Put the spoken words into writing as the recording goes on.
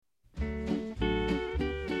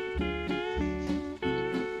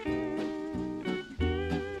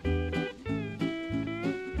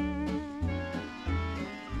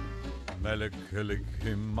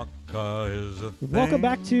Welcome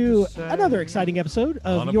back to another exciting episode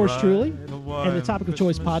of yours truly and the Topic of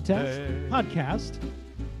Choice podcast.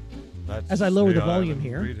 As I lower the volume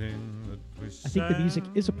here, I think the music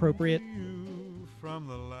is appropriate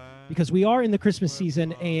because we are in the Christmas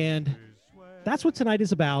season, and that's what tonight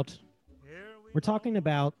is about. We're talking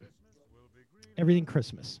about everything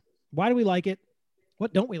Christmas. Why do we like it?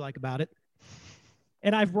 What don't we like about it?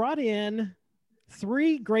 And I've brought in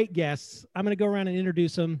three great guests. I'm going to go around and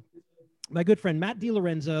introduce them. My good friend, Matt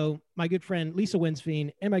DiLorenzo, my good friend, Lisa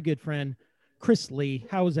Winsfeen, and my good friend, Chris Lee.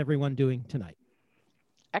 How is everyone doing tonight?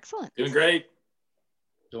 Excellent. Doing great.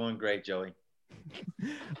 Doing great, Joey.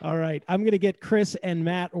 All right. I'm going to get Chris and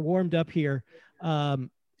Matt warmed up here.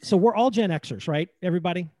 So we're all Gen Xers, right,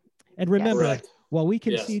 everybody? And remember, Correct. while we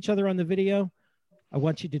can Yes. see each other on the video, I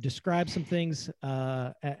want you to describe some things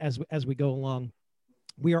as we go along.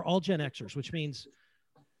 We are all Gen Xers, which means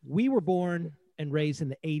we were born and raised in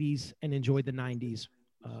the 80s and enjoyed the 90s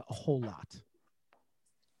a whole lot.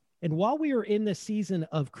 And while we are in the season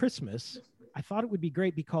of Christmas, I thought it would be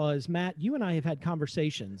great because, Matt, you and I have had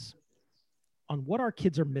conversations on what our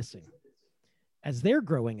kids are missing as they're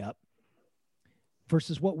growing up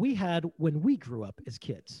versus what we had when we grew up as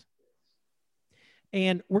kids.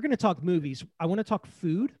 And we're going to talk movies. I want to talk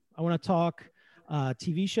food. I want to talk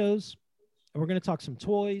TV shows. And we're going to talk some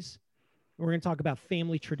toys. And we're going to talk about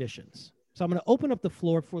family traditions. So I'm going to open up the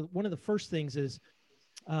floor for one of the first things is,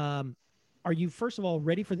 are you, first of all,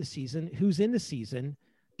 ready for the season? Who's in the season?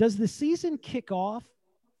 Does the season kick off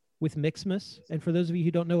with Mixmas? And for those of you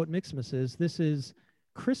who don't know what Mixmas is, this is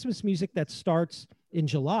Christmas music that starts in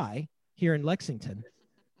July here in Lexington,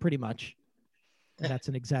 pretty much. And that's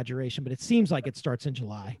an exaggeration, but it seems like it starts in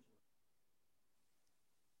July.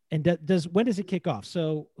 And when does it kick off?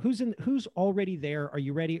 So who's already there? Are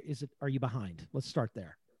you ready? Are you behind? Let's start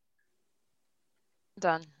there.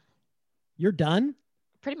 Done. You're done?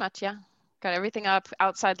 Pretty much, yeah. Got everything up,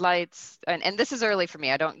 outside lights. And this is early for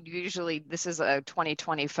me. I don't usually, this is a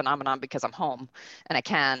 2020 phenomenon because I'm home and I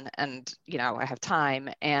can, and, you know, I have time.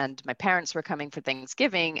 And my parents were coming for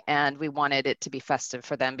Thanksgiving and we wanted it to be festive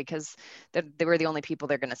for them because they were the only people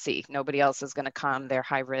they're going to see. Nobody else is going to come. They're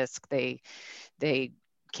high risk. They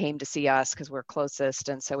came to see us because we're closest,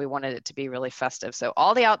 and so we wanted it to be really festive. So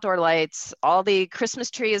all the outdoor lights, all the Christmas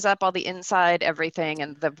tree is up, all the inside, everything.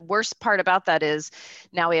 And the worst part about that is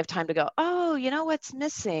now we have time to go, oh, you know what's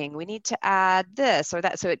missing? We need to add this or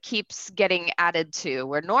that. So it keeps getting added to,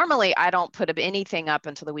 where normally I don't put anything up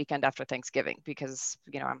until the weekend after Thanksgiving because,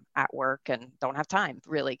 you know, I'm at work and don't have time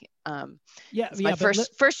really. It's my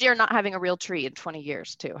first year not having a real tree in 20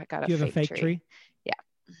 years too. I got a fake tree. Yeah.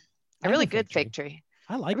 A really good fake tree.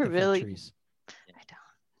 I like the fake trees. I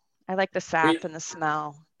don't. I like the sap and the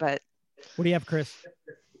smell, but. What do you have, Chris?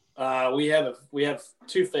 We have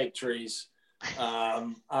two fake trees.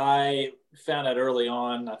 I found out early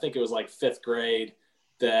on, I think it was like 5th grade,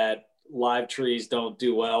 that live trees don't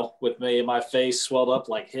do well with me. My face swelled up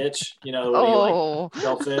like Hitch, you know, you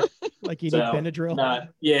like fit. Like you need Benadryl.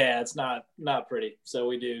 It's not pretty. So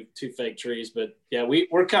we do two fake trees, but yeah,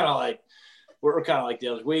 we're kind of like the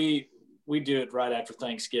others. We do it right after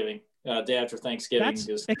Thanksgiving, day after Thanksgiving. That's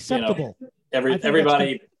because, acceptable. You know,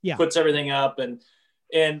 everybody yeah. puts everything up, and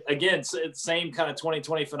again, it's same kind of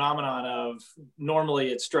 2020 phenomenon of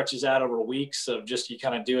normally it stretches out over weeks of just you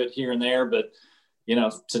kind of do it here and there, but you know,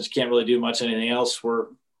 since you can't really do much anything else, we're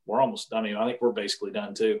almost. I mean, I think we're basically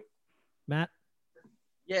done too. Matt?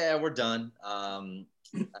 Yeah, we're done.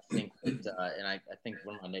 I think that, and I think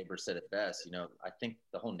one of my neighbors said it best. You know, I think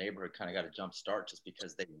the whole neighborhood kind of got a jump start just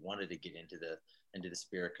because they wanted to get into the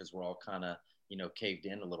spirit, because we're all kind of, you know, caved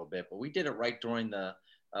in a little bit. But we did it right during the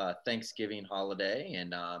Thanksgiving holiday,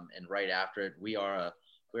 and right after it.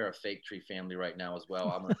 We're a fake tree family right now as well.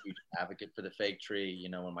 I'm a huge advocate for the fake tree. You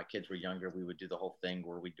know, when my kids were younger, we would do the whole thing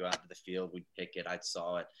where we'd go out to the field, we'd pick it, I'd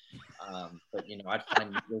saw it. But, you know, I'd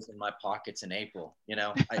find needles in my pockets in April. You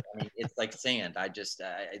know, I mean, it's like sand.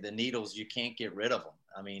 The needles, you can't get rid of them.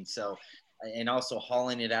 I mean, so, and also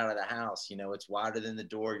hauling it out of the house, you know, it's wider than the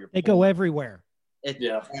door. They go everywhere. It's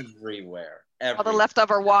everywhere. All the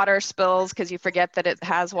leftover water spills because you forget that it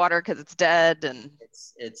has water because it's dead. And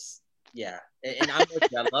it's yeah, and I'm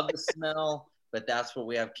with you. I love the smell, but that's what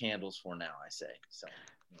we have candles for now, I say. So.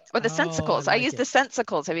 Yeah. Or the sensicles. I use the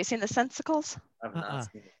sensicles. Have you seen the sensicles? I've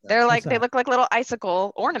not seen it. They're like, they look like little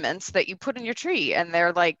icicle ornaments that you put in your tree, and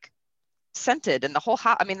they're like scented, and the whole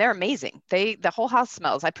house. I mean, they're amazing. The whole house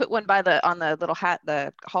smells. I put one on the little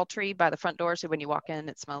the hall tree by the front door, so when you walk in,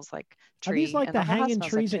 it smells like tree. Are these like the hanging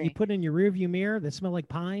trees that you put in your rearview mirror that smell like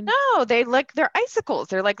pine? No, they're icicles.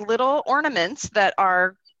 They're like little ornaments that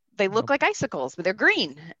are They look like icicles, but they're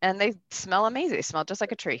green and they smell amazing. They smell just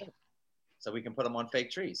like a tree. So we can put them on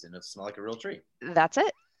fake trees and it'll smell like a real tree. That's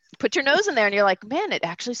it. Put your nose in there and you're like, man, it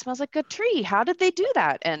actually smells like a tree. How did they do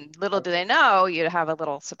that? And little do they know, you have a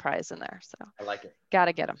little surprise in there. So I like it. Got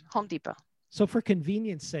to get them. Home Depot. So for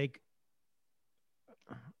convenience sake,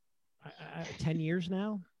 10 years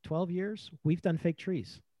now, 12 years, we've done fake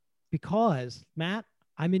trees because Matt,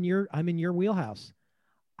 I'm in your wheelhouse.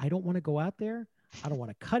 I don't want to go out there. I don't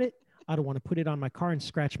want to cut it. I don't want to put it on my car and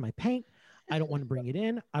scratch my paint. I don't want to bring it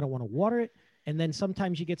in. I don't want to water it. And then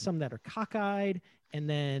sometimes you get some that are cockeyed and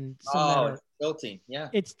then some that are it's tilting. Yeah.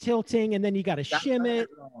 It's tilting and then you got to shim it.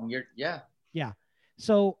 Yeah.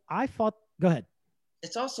 So I thought, go ahead.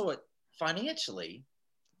 It's also financially.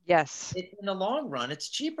 Yes. In the long run, it's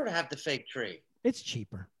cheaper to have the fake tree. It's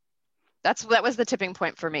cheaper. That was the tipping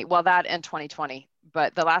point for me. Well, that in 2020,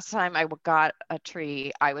 but the last time I got a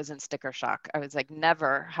tree, I was in sticker shock. I was like,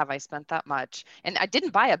 never have I spent that much. And I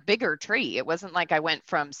didn't buy a bigger tree. It wasn't like I went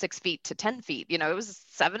from 6 feet to 10 feet. You know, it was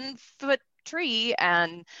a 7-foot tree.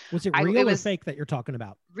 And was it real or fake that you're talking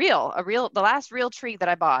about? Real, the last real tree that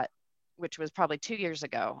I bought, which was probably 2 years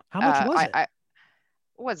ago. How much was it?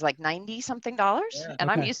 Was like $90 something, and okay.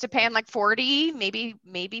 I'm used to paying like 40, maybe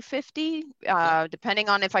 50, depending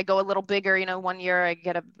on if I go a little bigger. You know, one year I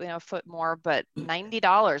get a foot more, but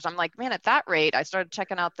 $90. I'm like, man, at that rate, I started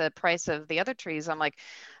checking out the price of the other trees. I'm like,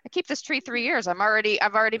 I keep this tree 3 years. I've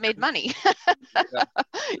already made money.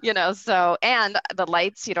 You know, so, and the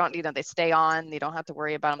lights, you don't, they stay on. You don't have to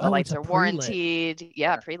worry about them. The lights are warranted.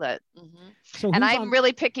 Yeah, pre-lit. Mm-hmm. So and I'm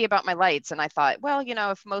really picky about my lights. And I thought, well,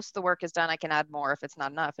 if most of the work is done, I can add more if it's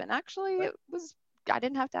not enough. And actually I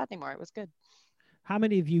didn't have to add any more. It was good. How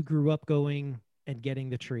many of you grew up going and getting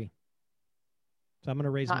the tree? So I'm going to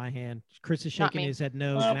raise my hand. Chris is shaking his head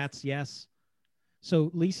no. Matt's yes.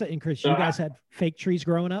 So Lisa and Chris, you guys had fake trees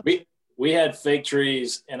growing up? We had fake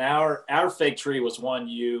trees, and our fake tree was one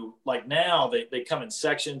now they come in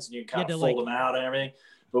sections and you kind of fold them out and everything.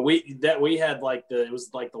 But we had it was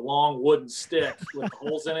like the long wooden stick with the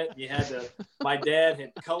holes in it. You had to. My dad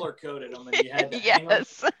had color coded them, and you had to hang them.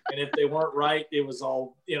 And if they weren't right, it was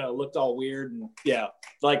all looked all weird. And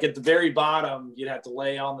like at the very bottom, you'd have to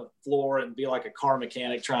lay on the floor and be like a car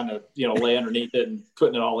mechanic trying to lay underneath it and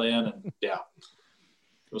putting it all in. And it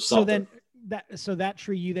was something. So that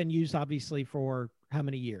tree you then used obviously for how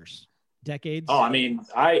many years? Decades? Oh, I mean,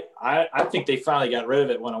 I think they finally got rid of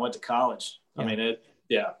it when I went to college. Yeah. I mean,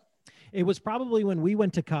 it was probably when we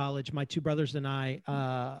went to college, my two brothers and I,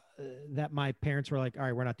 that my parents were like, all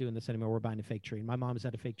right, we're not doing this anymore. We're buying a fake tree. And my mom's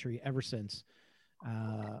had a fake tree ever since.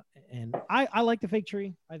 And I like the fake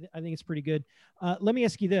tree. I think it's pretty good. Let me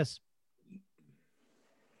ask you this.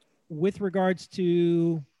 With regards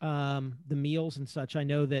to the meals and such, I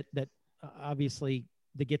know that obviously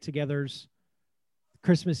the get-togethers,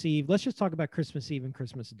 Christmas Eve. Let's just talk about Christmas Eve and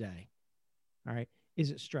Christmas Day. All right.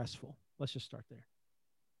 Is it stressful? Let's just start there.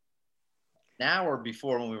 Now or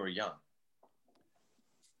before when we were young?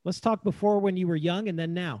 Let's talk before when you were young and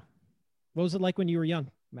then now. What was it like when you were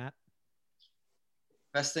young, Matt?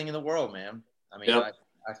 Best thing in the world, man. I mean, yep.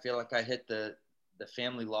 I feel like I hit the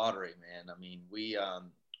family lottery, man. I mean,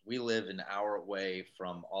 we live an hour away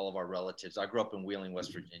from all of our relatives. I grew up in Wheeling,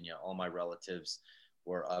 West Virginia. All my relatives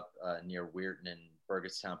were up near Weirton and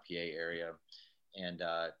Burgettstown, PA area. And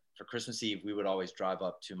for Christmas Eve, we would always drive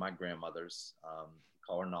up to my grandmother's,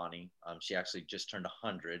 call her Nani. She actually just turned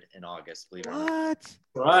 100 in August, believe it or not.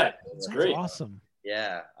 What? Right. That's great. Awesome.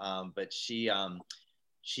 Yeah. But she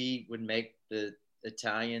would make the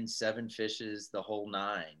Italian 7 fishes, the whole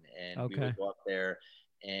 9. And we would go up there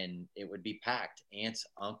and it would be packed. Aunts,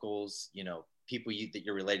 uncles, people that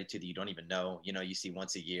you're related to that you don't even know, you see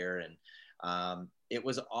once a year. And it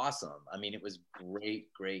was awesome. I mean, it was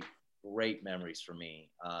great memories for me.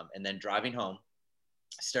 And then driving home,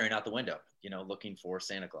 staring out the window, looking for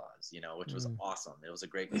Santa Claus, which was awesome. It was a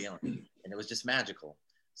great feeling and it was just magical.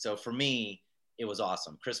 So for me, it was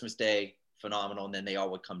awesome. Christmas Day, phenomenal. And then they all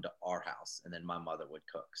would come to our house and then my mother would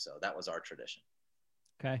cook. So that was our tradition.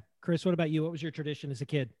 Okay. Chris, what about you? What was your tradition as a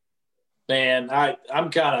kid? Man, I'm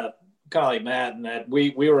kind of like Matt in that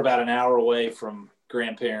we were about an hour away from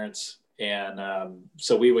grandparents. And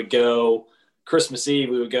so we would go Christmas Eve,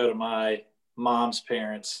 we would go to my mom's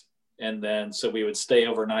parents. And then, so we would stay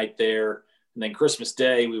overnight there. And then Christmas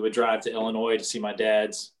Day, we would drive to Illinois to see my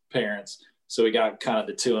dad's parents. So we got kind of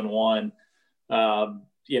the 2-in-1,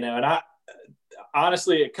 and I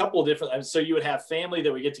honestly, a couple of different, so you would have family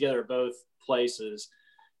that would get together at both places.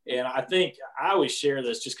 And I think I always share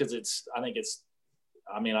this just because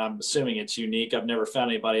I'm assuming it's unique. I've never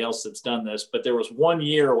found anybody else that's done this, but there was one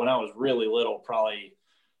year when I was really little, probably,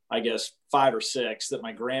 I guess 5 or 6, that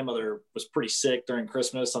my grandmother was pretty sick during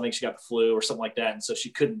Christmas. I think she got the flu or something like that, and so she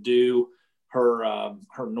couldn't do her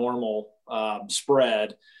normal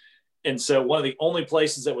spread. And so one of the only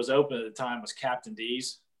places that was open at the time was Captain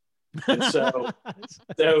D's. And so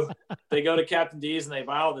they go to Captain D's and they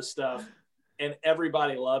buy all this stuff, and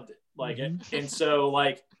everybody loved it. Like, and so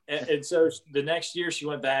the next year she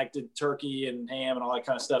went back to turkey and ham and all that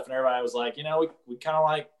kind of stuff. And everybody was like, we kind of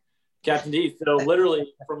like Captain D's. So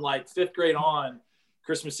literally from like 5th grade on,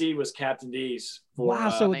 Christmas Eve was Captain D's. Wow.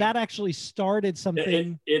 So that actually started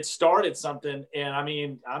something. It started something. And I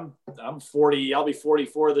mean, I'm 40, I'll be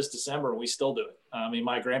 44 this December, and we still do it. I mean,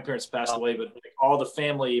 my grandparents passed away, but like all the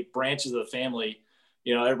family branches of the family,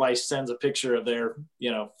 everybody sends a picture of their,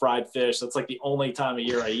 fried fish. That's like the only time of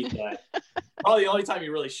year I eat that. Probably the only time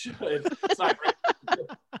you really should. It's not great,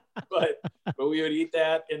 but we would eat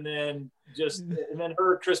that. And then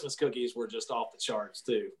her Christmas cookies were just off the charts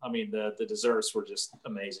too. I mean, the desserts were just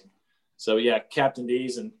amazing. So yeah, Captain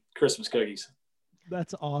D's and Christmas cookies.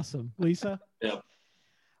 That's awesome. Lisa? Yeah.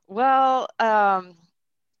 Well,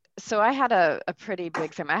 so I had a pretty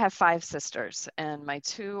big family. I have 5 sisters, and my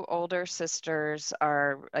 2 older sisters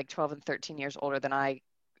are like 12 and 13 years older than I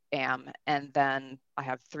am. And then I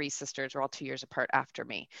have 3 sisters, we're all 2 years apart after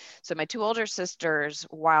me. So my 2 older sisters,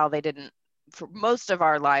 while they didn't, for most of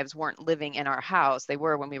our lives, weren't living in our house. They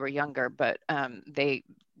were when we were younger, but they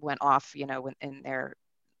went off, in their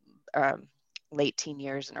late teen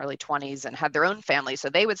years and early 20s and had their own family. So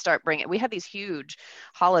they would start bringing, we had these huge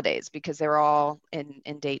holidays because they were all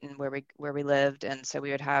in Dayton where we lived. And so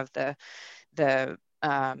we would have the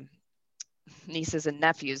nieces and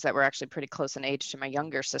nephews that were actually pretty close in age to my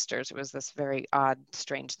younger sisters. It was this very odd,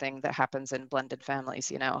 strange thing that happens in blended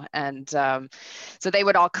families, and so they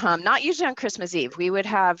would all come, not usually on Christmas Eve. We would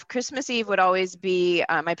have Christmas Eve would always be,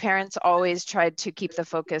 my parents always tried to keep the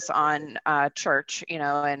focus on church,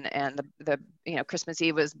 and the Christmas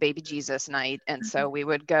Eve was baby Jesus night. And so we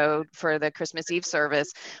would go for the Christmas Eve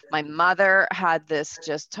service. My mother had this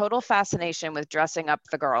just total fascination with dressing up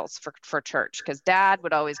the girls for church, because Dad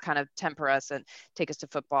would always kind of temper us and take us to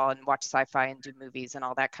football and watch sci-fi and do movies and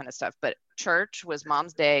all that kind of stuff. But church was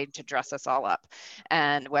Mom's day to dress us all up.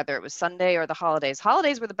 And whether it was Sunday or the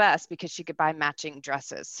holidays were the best because she could buy matching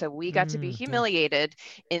dresses. So we got to be humiliated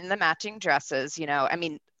in the matching dresses, I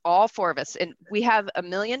mean, all 4 of us. And we have a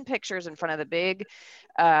million pictures in front of the big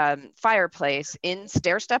fireplace in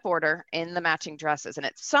stair-step order in the matching dresses. And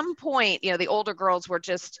at some point, the older girls were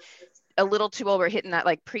just a little too old. We're hitting that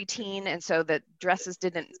like preteen. And so the dresses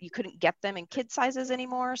you couldn't get them in kid sizes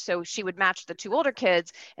anymore. So she would match the 2 older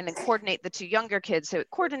kids and then coordinate the 2 younger kids. So it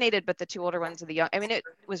coordinated, but the 2 older ones are the young. I mean, it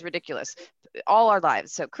was ridiculous all our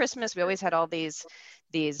lives. So Christmas, we always had all these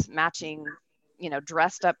matching,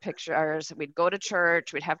 dressed up pictures. We'd go to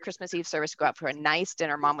church, we'd have Christmas Eve service, go out for a nice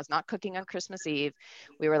dinner. Mom was not cooking on Christmas Eve.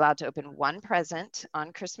 We were allowed to open 1 present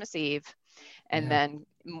on Christmas Eve. And then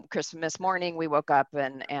Christmas morning, we woke up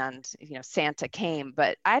and Santa came.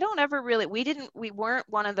 But I don't ever really, we weren't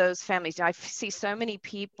one of those families. I see so many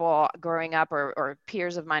people growing up or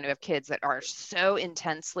peers of mine who have kids that are so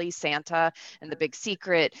intensely Santa and the big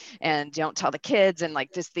secret and don't tell the kids and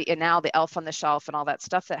like and now the elf on the shelf and all that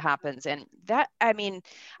stuff that happens. And that, I mean,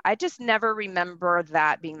 I just never remember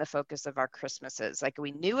that being the focus of our Christmases. Like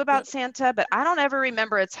we knew about Santa, but I don't ever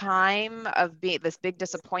remember a time of this big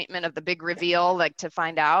disappointment of the big reveal, like to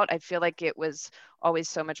find out. I feel like it was always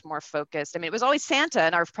so much more focused. I mean, it was always Santa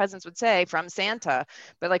and our presents would say from Santa,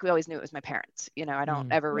 but like we always knew it was my parents. I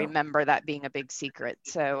don't ever remember that being a big secret.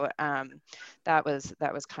 So that was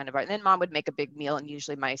kind of and then Mom would make a big meal and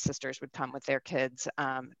usually my sisters would come with their kids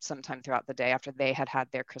sometime throughout the day after they had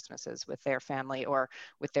their Christmases with their family or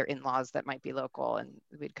with their in-laws that might be local, and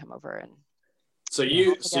we'd come over and so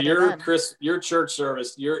your church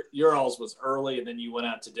service, your alls was early, and then you went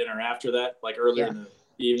out to dinner after that, like earlier in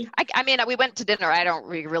the evening. I mean, we went to dinner. I don't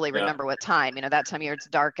really remember what time. That time of year it's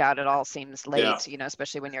dark out. It all seems late.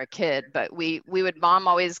 Especially when you're a kid. But Mom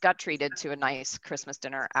always got treated to a nice Christmas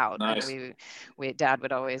dinner out. Nice. And Dad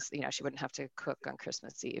would always, she wouldn't have to cook on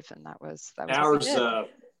Christmas Eve, and that was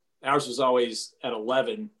ours was always at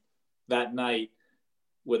 11 that night,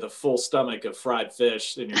 with a full stomach of fried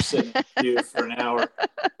fish, and you're sitting in the queue for an hour.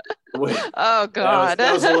 Oh God.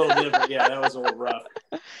 That was a little different. Yeah, that was a little rough.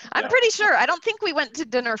 I'm pretty sure. I don't think we went to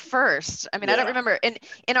dinner first. I mean, I don't remember.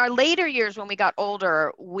 In our later years, when we got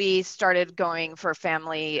older, we started going for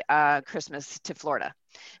family Christmas to Florida.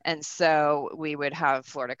 And so we would have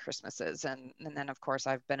Florida Christmases. And then, of course,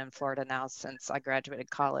 I've been in Florida now since I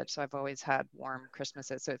graduated college. So I've always had warm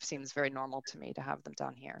Christmases. So it seems very normal to me to have them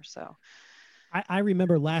down here. So I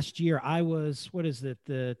remember last year I was, what is it,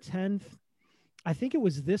 the 10th? I think it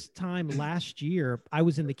was this time last year I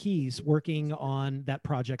was in the Keys working on that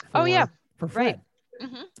project for, for Fred. Right.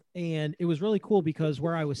 Mm-hmm. And it was really cool because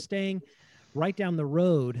where I was staying right down the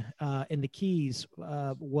road in the Keys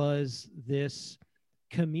was this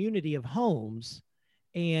community of homes,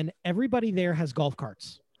 and everybody there has golf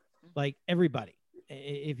carts, like everybody.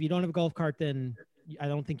 If you don't have a golf cart, then I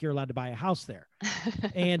don't think you're allowed to buy a house there.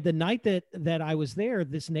 And the night that I was there,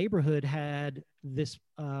 this neighborhood had this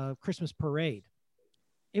Christmas parade.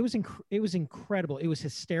 It was incredible. It was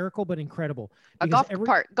hysterical, but incredible. A golf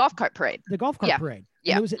cart parade. The golf cart parade.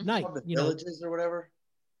 Yeah. And it was at night. The Villages or whatever.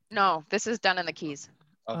 No, this is down in the Keys.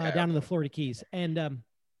 Okay, down in the Florida Keys, and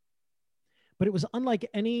but it was unlike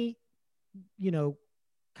any,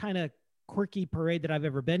 kind of quirky parade that I've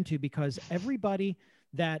ever been to, because everybody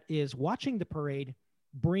that is watching the parade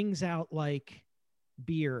brings out like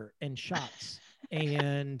beer and shots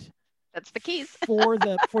and that's the Keys for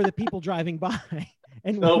the people driving by.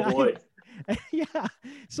 And oh boy. Yeah.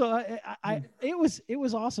 So it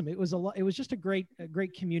was awesome. It was just a great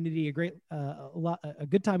community, a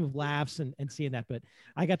good time of laughs and seeing that. But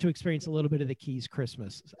I got to experience a little bit of the Keys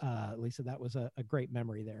Christmas. Lisa, that was a great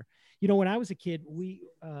memory there. When I was a kid,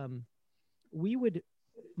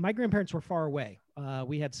 my grandparents were far away.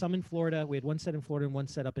 We had some in Florida. We had one set in Florida and one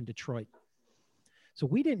set up in Detroit. So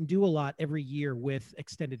we didn't do a lot every year with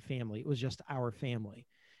extended family. It was just our family.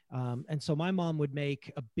 And so my mom would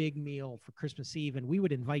make a big meal for Christmas Eve, and we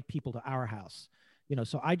would invite people to our house.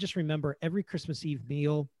 So I just remember every Christmas Eve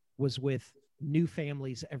meal was with new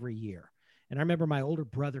families every year. And I remember my older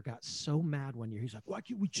brother got so mad one year. He's like, "Why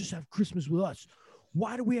can't we just have Christmas with us?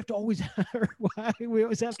 Why do we have to always have, why do we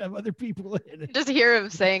always have to have other people in it?" Just hear him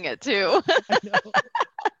saying it too. I know.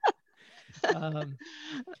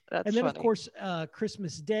 That's and then funny. of course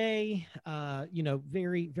Christmas Day,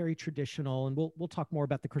 very, very traditional, and we'll talk more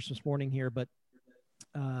about the Christmas morning here, but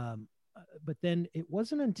then it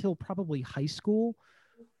wasn't until probably high school,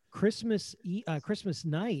 Christmas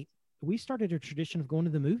night, we started a tradition of going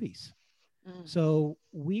to the movies. So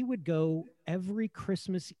we would go every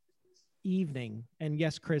Christmas evening, and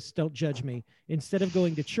yes, Chris, don't judge me, instead of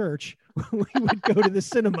going to church, we would go to the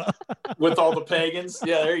cinema with all the pagans.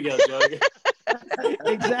 Yeah, there you go, Joey.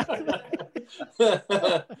 Exactly. But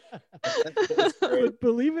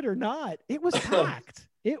believe it or not, it was packed.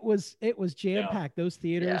 It was jam-packed, those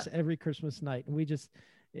theaters every Christmas night, and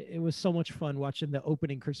it was so much fun watching the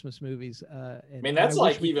opening Christmas movies.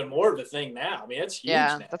 That's even more of a thing now. It's huge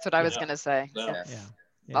now. That's what I was gonna say. Yeah.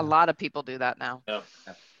 A lot of people do that now. Yeah.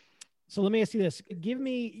 So let me ask you this. Give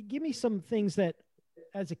me some things that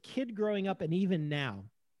as a kid growing up and even now,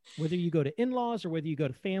 whether you go to in-laws or whether you go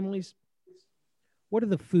to families, what are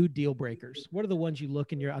the food deal breakers? What are the ones you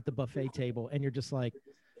look and you're at the buffet table and you're just like,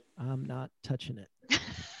 I'm not touching it.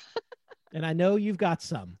 And I know you've got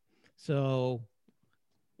some. So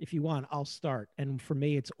if you want, I'll start. And for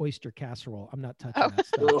me, it's oyster casserole. I'm not touching that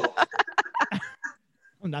stuff.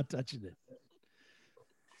 I'm not touching it.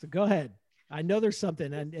 So go ahead. I know there's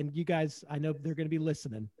something, and you guys, I know they're going to be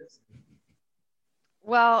listening.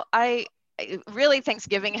 Well, I really,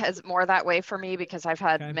 Thanksgiving has more that way for me because I've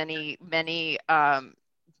had many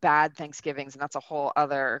bad Thanksgivings, and that's a whole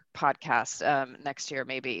other podcast next year,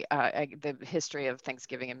 maybe. The history of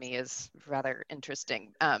Thanksgiving and me is rather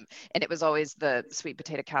interesting. And it was always the sweet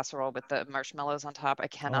potato casserole with the marshmallows on top. I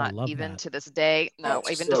cannot even to this day. No,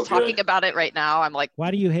 even just talking about it right now, I'm like,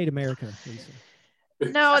 why do you hate America, Lisa?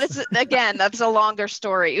 No, that's a longer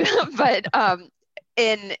story. But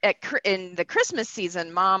in the Christmas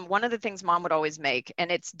season, one of the things Mom would always make,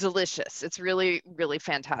 and it's delicious. It's really, really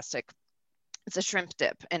fantastic. It's a shrimp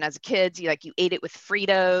dip. And as a kid, you ate it with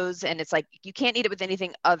Fritos, and it's like, you can't eat it with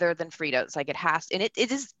anything other than Fritos. Like and it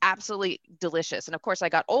is absolutely delicious. And of course I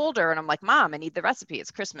got older and I'm like, Mom, I need the recipe.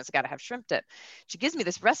 It's Christmas. I got to have shrimp dip. She gives me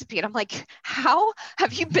this recipe and I'm like, how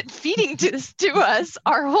have you been feeding this to us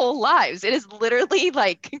our whole lives? It is literally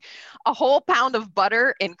like a whole pound of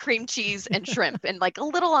butter and cream cheese and shrimp and like a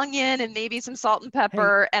little onion and maybe some salt and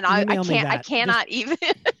pepper. Hey, and I cannot even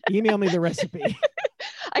email me the recipe.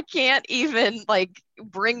 I can't even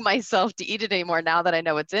bring myself to eat it anymore now that I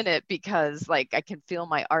know what's in it, because I can feel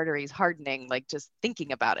my arteries hardening, just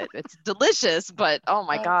thinking about it. It's delicious, but oh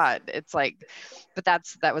my God, it's but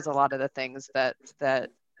that was a lot of the things that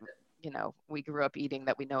we grew up eating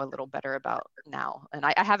that we know a little better about now. And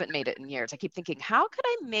I haven't made it in years. I keep thinking, how could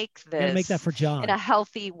I make this make that for John in a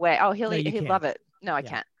healthy way? Oh, he'll love it. No, I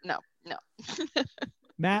can't. No.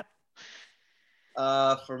 Matt?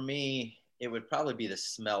 For me, it would probably be the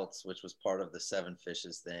smelts, which was part of the Seven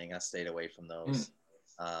Fishes thing. I stayed away from those.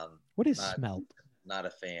 What is not, smelt? Not a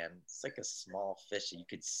fan. It's like a small fish. You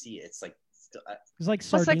could see it. It's like It's like It's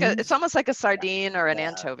sardines. it's almost like a sardine or an Yeah.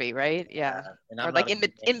 anchovy, right? Yeah. And Or I'm like not a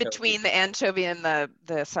big in anchovy between the anchovy and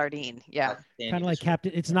the sardine. Yeah. Kind of like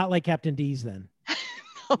Captain. It's not like Captain D's then.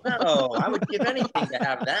 No, I would give anything to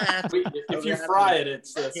have that. If you fry it,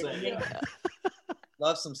 it's the same. Yeah.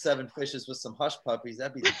 Love some 7 fishes with some hush puppies.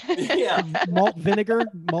 That'd be. Yeah. Malt vinegar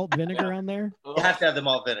on there. You have to have the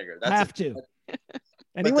malt vinegar. That's Have to.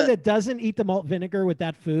 Anyone that doesn't eat the malt vinegar with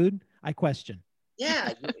that food, I question.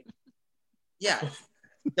 Yeah. Yeah.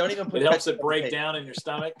 Don't even put it helps it break down in your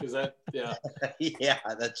stomach because that, yeah. Yeah,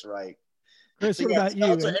 that's right. Chris, So what about you?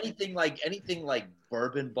 Also anything like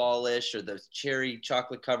bourbon ballish or the cherry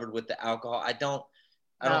chocolate covered with the alcohol. I don't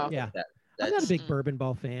like that. I'm not a big bourbon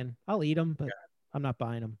ball fan. I'll eat them, but I'm not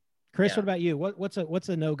buying them. Chris, what about you? What's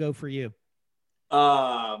a no-go for you?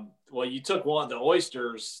 Well, you took one, the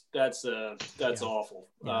oysters. That's awful.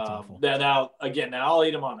 Yeah, awful. Now I'll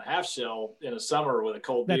eat them on the half shell in the summer with a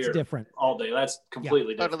cold beer. That's different. All day. That's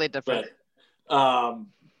completely different. Totally different. But,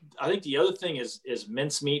 I think the other thing is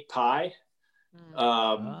mincemeat pie.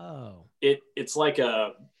 It's like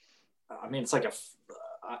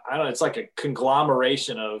it's like a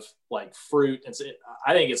conglomeration of like fruit.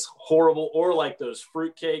 I think it's horrible. Or like those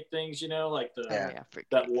fruitcake things, like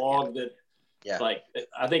that log that. Yeah. Like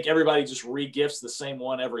I think everybody just re-gifts the same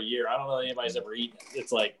one every year. I don't know that anybody's ever eaten it.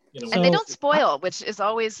 It's like, and they don't spoil, which is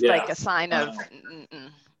always like a sign of.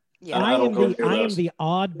 I am the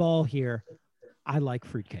oddball here. I like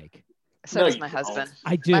fruitcake. So does my husband.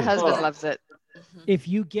 I do. My husband loves it. If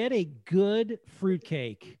you get a good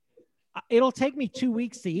fruitcake, it'll take me 2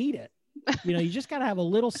 weeks to eat it. You just got to have a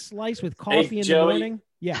little slice with coffee in the morning.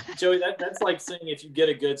 Yeah, Joey, that's like saying if you get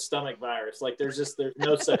a good stomach virus, like there's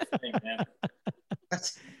no such thing, man.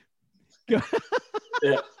 Yeah,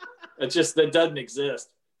 that doesn't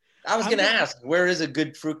exist. I was going to ask, where is a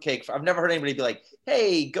good fruitcake? I've never heard anybody be like,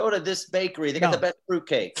 "Hey, go to this bakery; they got the best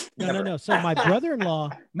fruitcake." No. So my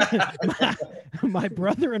brother-in-law, my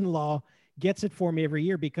brother-in-law gets it for me every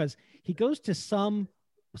year because he goes to some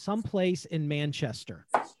place in Manchester,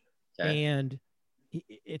 and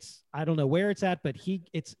it's I don't know where it's at, but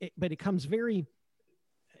it comes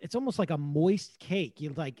it's almost like a moist cake.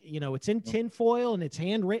 It's in tin foil and it's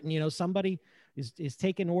handwritten. Somebody is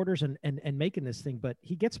taking orders and making this thing. But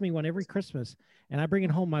he gets me one every Christmas, and I bring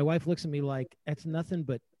it home. My wife looks at me like it's nothing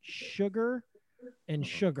but sugar and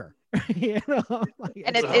sugar.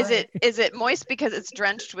 And is it moist because it's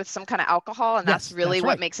drenched with some kind of alcohol, and that's really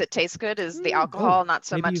what makes it taste good is the alcohol, not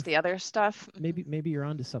so much the other stuff. Maybe you're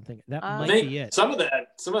onto something. That might be it. Some of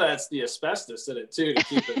that's the asbestos in it too to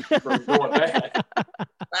keep it from going bad.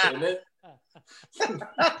 Isn't it?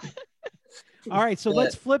 All right, so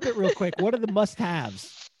let's flip it real quick. What are the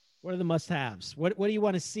must-haves? What do you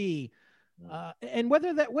want to see? And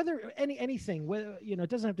whether anything, it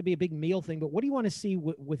doesn't have to be a big meal thing, but what do you want to see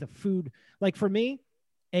with a food? Like for me,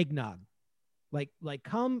 eggnog. Like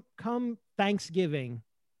come Thanksgiving,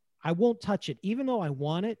 I won't touch it, even though I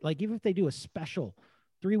want it. Like even if they do a special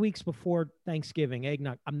 3 weeks before Thanksgiving,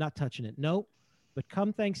 eggnog, I'm not touching it. Nope. But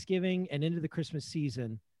come Thanksgiving and into the Christmas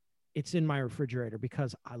season, it's in my refrigerator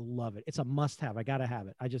because I love it. It's a must-have. I gotta have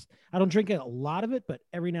it. I don't drink a lot of it, but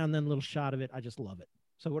every now and then a little shot of it. I just love it.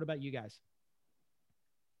 So what about you guys?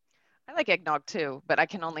 I like eggnog too, but I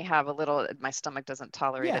can only have a little. My stomach doesn't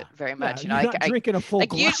tolerate it very much. You're not drinking a full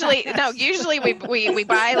glass. Usually we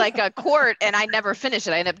buy like a quart and I never finish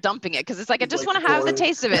it. I end up dumping it because it's like I just want to have the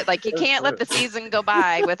taste of it. Like you can't let the season go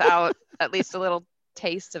by without at least a little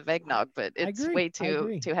taste of eggnog, but it's way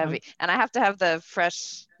too heavy. And I have to have the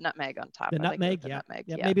fresh nutmeg on top. The nutmeg, yeah.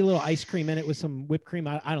 Maybe a little ice cream in it with some whipped cream.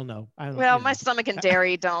 I don't know. Well, my stomach and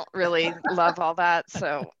dairy don't really love all that.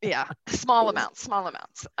 So yeah, small amounts.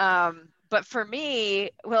 But for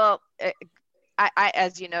me, I,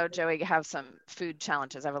 as you know, Joey, have some food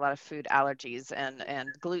challenges. I have a lot of food allergies, and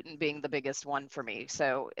gluten being the biggest one for me.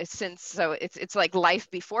 So it's like life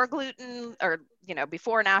before gluten, or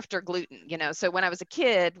before and after gluten. So when I was a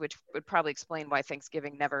kid, which would probably explain why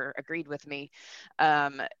Thanksgiving never agreed with me,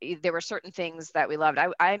 there were certain things that we loved.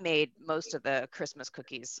 I made most of the Christmas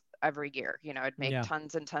cookies every year. I'd make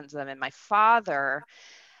tons and tons of them, and my father.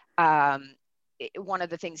 One of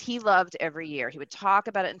the things he loved every year, he would talk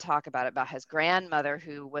about about his grandmother,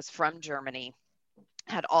 who was from Germany,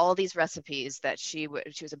 had all these recipes that she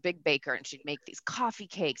was a big baker, and she'd make these coffee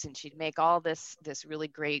cakes, and she'd make all this really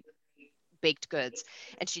great baked goods,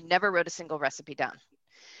 and she never wrote a single recipe down.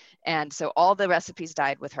 And so all the recipes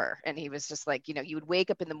died with her. And he was just like, you know, you would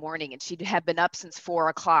wake up in the morning and she'd have been up since 4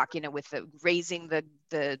 o'clock, you know, with raising the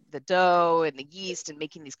dough and the yeast and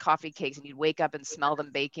making these coffee cakes, and you'd wake up and smell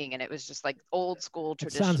them baking. And it was just like old school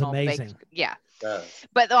traditional. Sounds amazing. Baked, yeah.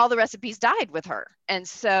 But all the recipes died with her. And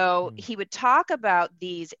so he would talk about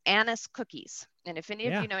these anise cookies. And if any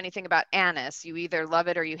of you know anything about anise, you either love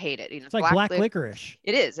it or you hate it. You know, it's like black licorice.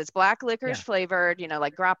 It is. It's black licorice flavored, you know,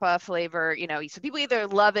 like grappa flavor, you know, so people either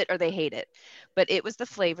love it or they hate it. But it was the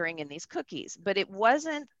flavoring in these cookies. But it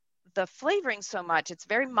wasn't the flavoring so much. It's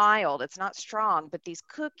very mild. It's not strong. But these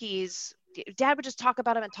cookies, Dad would just talk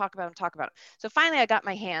about them and talk about them. So finally I got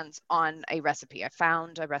my hands on a recipe. I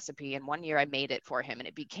found a recipe, and one year I made it for him, and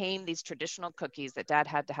it became these traditional cookies that Dad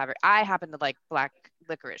had to have. I happen to like black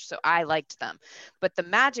licorice, so I liked them. But the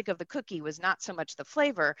magic of the cookie was not so much the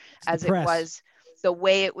flavor as it was the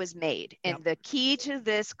way it was made. And the key to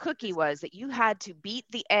this cookie was that you had to beat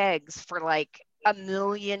the eggs for like a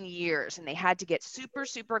million years, and they had to get super,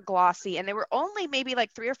 super glossy. And they were only maybe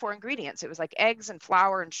like 3 or 4 ingredients. It was like eggs and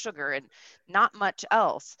flour and sugar and not much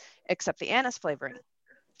else except the anise flavoring.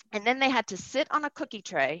 And then they had to sit on a cookie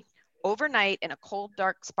tray overnight in a cold,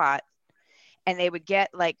 dark spot, and they would get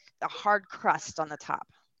like a hard crust on the top.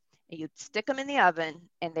 And you'd stick them in the oven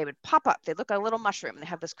and they would pop up. They look like a little mushroom. They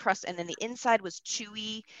have this crust, and then the inside was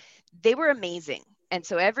chewy. They were amazing. And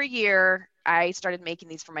so every year I started making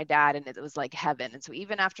these for my dad, and it was like heaven. And so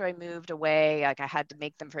even after I moved away, like I had to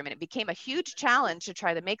make them for him, and it became a huge challenge to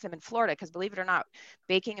try to make them in Florida, because believe it or not,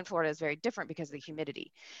 baking in Florida is very different because of the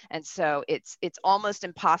humidity. And so it's almost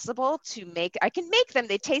impossible to make. I can make them,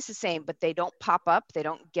 they taste the same, but they don't pop up. They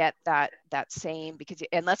don't get that same, because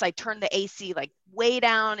unless I turn the AC like way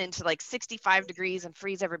down into like 65 degrees and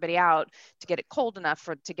freeze everybody out to get it cold enough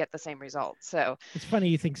to get the same result. So it's funny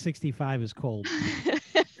you think 65 is cold.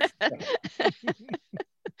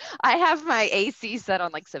 I have my AC set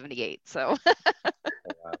on like 78, so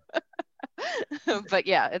but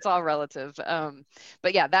yeah, it's all relative.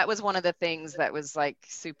 But yeah, that was one of the things that was like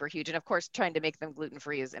super huge. And of course, trying to make them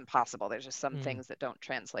gluten-free is impossible. There's just some things that don't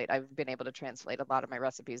translate. I've been able to translate a lot of my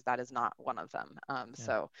recipes. That is not one of them.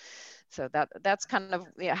 So that's kind of,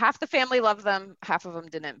 half the family loved them, half of them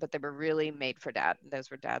didn't, but they were really made for Dad.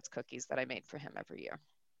 Those were Dad's cookies that I made for him every year.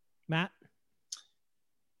 Matt?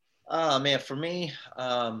 Man, for me,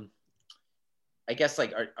 I guess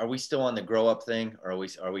like, are we still on the grow up thing, or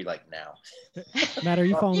are we like now? Matt, are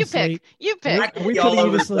you falling asleep? You pick. Are we putting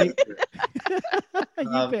you to sleep?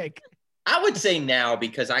 You pick. I would say now,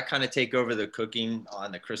 because I kind of take over the cooking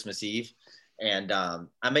on the Christmas Eve, and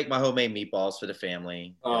I make my homemade meatballs for the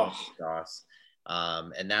family. Sauce.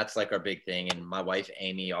 And that's like our big thing. And my wife,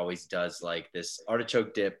 Amy, always does like this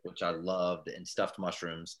artichoke dip, which I loved, and stuffed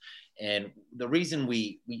mushrooms. And the reason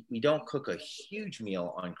we don't cook a huge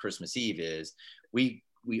meal on Christmas Eve is we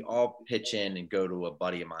all pitch in and go to a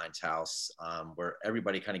buddy of mine's house, where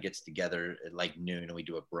everybody kind of gets together at like noon, and we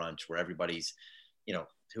do a brunch where everybody's,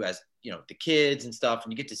 who has, the kids and stuff.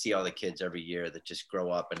 And you get to see all the kids every year that just grow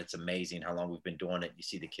up, and it's amazing how long we've been doing it. You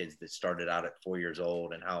see the kids that started out at 4 years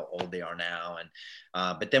old and how old they are now. And,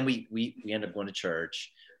 but then we end up going to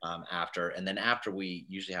church after, and then after we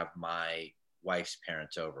usually have my wife's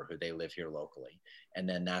parents over, who they live here locally. And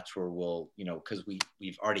then that's where we'll, cause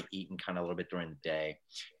we've already eaten kind of a little bit during the day,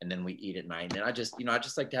 and then we eat at night. And I just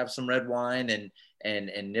like to have some red wine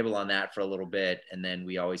and nibble on that for a little bit. And then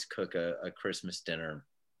we always cook a Christmas dinner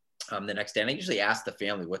the next day. And I usually ask the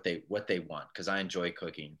family what they want, because I enjoy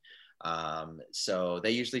cooking. So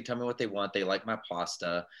they usually tell me what they want. They like my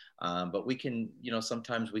pasta, but we can,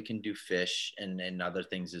 sometimes we can do fish and other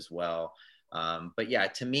things as well. But yeah,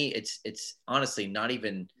 to me, it's honestly not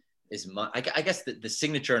even as much. I guess the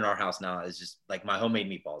signature in our house now is just like my homemade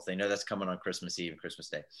meatballs. They know that's coming on Christmas Eve and Christmas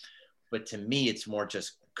Day. But to me, it's more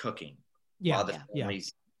just cooking while the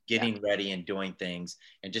family's getting ready and doing things,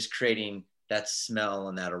 and just creating that smell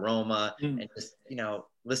and that aroma, and just,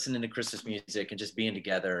 listening to Christmas music and just being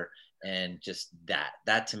together, and just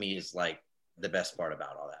that to me is like the best part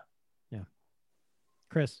about all that. Yeah.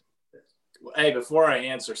 Chris? Hey, before I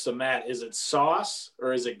answer, so Matt, is it sauce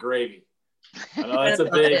or is it gravy? I know that's a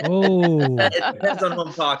big. It depends on who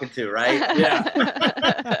I'm talking to, right?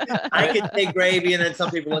 Yeah. I could say gravy, and then some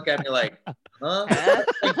people look at me like, huh?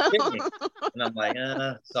 And I'm like,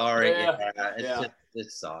 sorry. Yeah.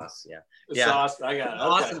 It's sauce. Yeah. Sauce. I got it.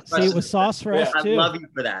 Awesome. Okay. See, it was sauce for us too. I love you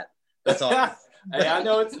for that. That's all. Hey, I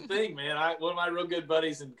know it's a thing, man. One of my real good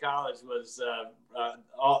buddies in college was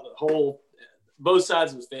both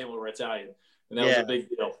sides of his family were Italian, and that was a big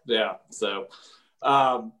deal. Yeah. So,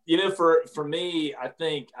 for me, I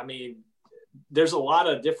think, there's a lot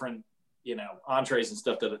of different you know, entrees and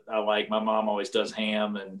stuff that I like. My mom always does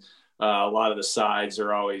ham, and a lot of the sides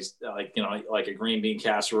are always like, you know, like a green bean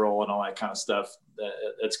casserole and all that kind of stuff.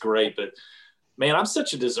 That's great. But man, I'm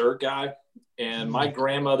such a dessert guy, and my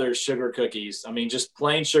grandmother's sugar cookies, I mean, just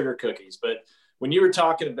plain sugar cookies. But when you were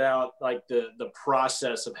talking about like the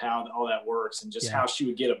process of how all that works, and just how she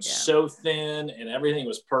would get them so thin and everything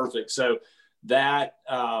was perfect. So that,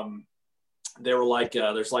 they were like,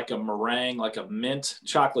 there's like a meringue, like a mint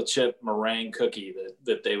chocolate chip meringue cookie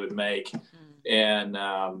that they would make. And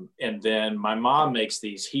then my mom makes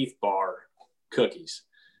these Heath Bar cookies,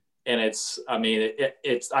 and it's, I mean,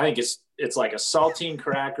 I think it's like a saltine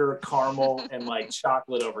cracker, caramel, and like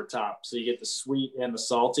chocolate over top. So you get the sweet and the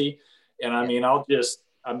salty. And I mean,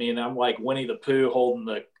 I'm like Winnie the Pooh holding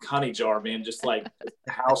the honey jar, man, just like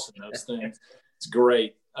housing those things. It's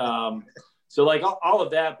great. So like all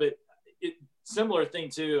of that, but similar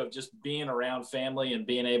thing too, of just being around family and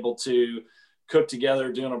being able to cook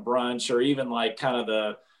together, doing a brunch, or even like kind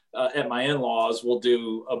of at my in-laws, we'll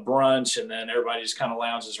do a brunch and then everybody just kind of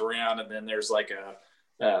lounges around. And then there's like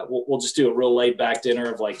we'll just do a real laid back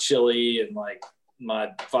dinner of like chili, and like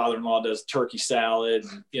my father-in-law does turkey salad,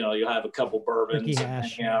 and, you know, you'll have a couple bourbons. Turkey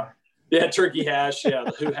hash. Yeah, turkey hash. Yeah,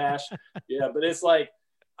 the who hash. Yeah, but it's like,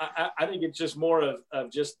 I think it's just more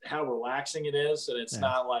of just how relaxing it is. And it's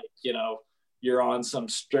not like, you know, you're on some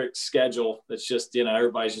strict schedule. It's just, you know,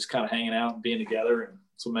 everybody's just kind of hanging out and being together, and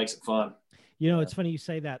that's what makes it fun. You know, it's funny you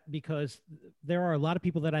say that, because there are a lot of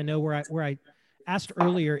people that I know where I asked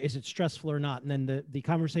earlier, is it stressful or not? And then the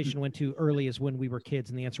conversation went to early is when we were kids,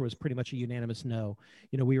 and the answer was pretty much a unanimous no.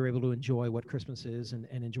 You know, we were able to enjoy what Christmas is and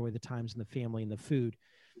enjoy the times and the family and the food.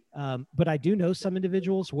 But I do know some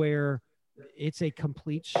individuals where it's a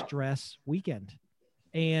complete stress weekend,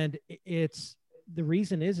 and the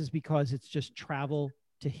reason is because it's just travel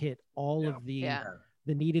to hit all of the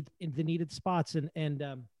needed spots.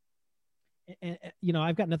 And you know,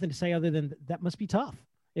 I've got nothing to say other than that must be tough.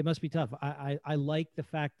 It must be tough. I like the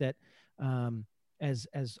fact that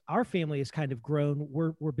as our family has kind of grown,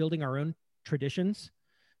 we're building our own traditions,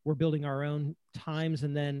 we're building our own times,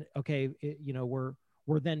 and then you know,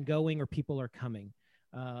 we're then going, or people are coming.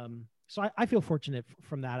 So I feel fortunate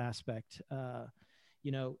from that aspect.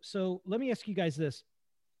 You know, so let me ask you guys this.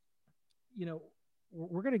 You know,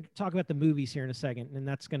 we're going to talk about the movies here in a second, and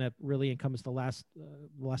that's going to really encompass the last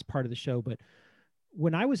part of the show. But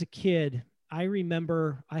when I was a kid, I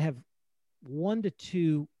remember I have 1 to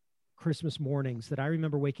 2 Christmas mornings that I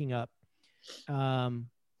remember waking up and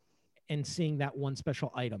seeing that one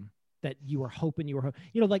special item that you were hoping you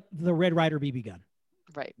know, like the Red Ryder BB gun.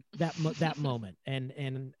 Right. That moment.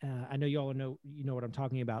 And I know you all know what I'm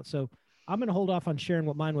talking about. So I'm going to hold off on sharing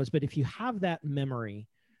what mine was, but if you have that memory,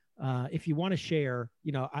 if you want to share,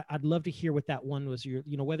 you know, I'd love to hear what that one was. You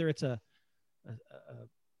know, whether it's a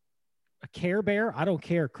Care Bear, I don't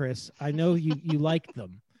care, Chris. I know you like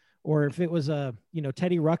them. Or if it was a, you know,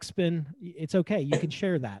 Teddy Ruxpin, it's okay. You can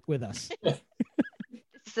share that with us.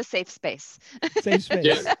 It's a safe space. Safe space.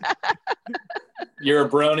 Yeah. You're a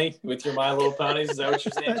brony with your My Little Ponies. Is that what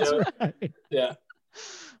you're saying, Joe? Right. Yeah.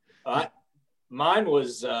 Mine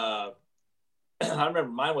was, I remember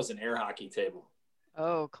mine was an air hockey table.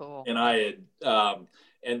 Oh, cool. And I had,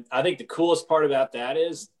 and I think the coolest part about that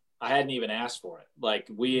is I hadn't even asked for it. Like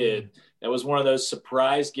that was one of those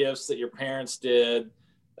surprise gifts that your parents did.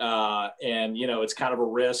 And, you know, it's kind of a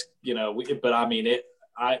risk, you know, but I mean,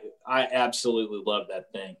 I absolutely love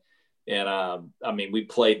that thing. And, I mean, we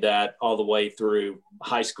played that all the way through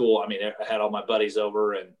high school. I mean, I had all my buddies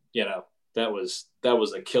over, and, you know, that was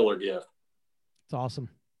a killer gift. It's awesome.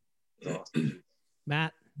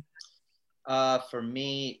 Matt? For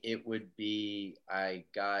me, it would be, I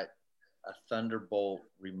got a Thunderbolt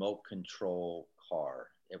remote control car.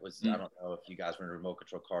 It was, I don't know if you guys were in remote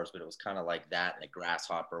control cars, but it was kind of like that, and the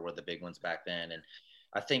Grasshopper were the big ones back then. And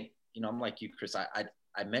I think, you know, I'm like you, Chris,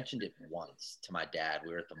 I mentioned it once to my dad.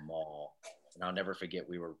 We were at the mall, and I'll never forget,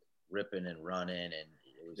 we were ripping and running, and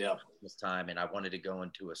it was Christmas time, and I wanted to go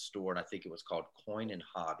into a store, and I think it was called Coin and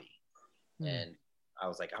Hobby. And I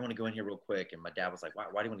was like, I want to go in here real quick. And my dad was like, why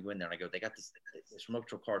do you want to go in there? And I go, they got this remote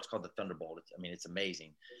control car. It's called the Thunderbolt. It's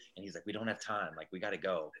amazing. And he's like, we don't have time. Like, we got to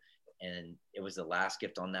go. And it was the last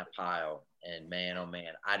gift on that pile. And man, oh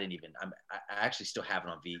man, I actually still have it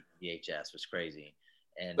on VHS. It was crazy.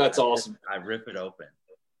 And that's awesome. I rip it open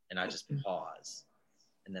and I just pause,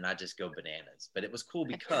 and then I just go bananas. But it was cool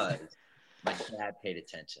because my dad paid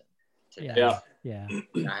attention. Yeah.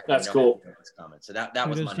 That's cool. So that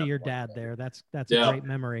was my to your dad there. That's a great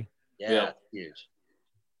memory. Yeah. Huge.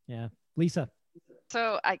 Yeah. Lisa.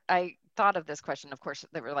 So I thought of this question, of course,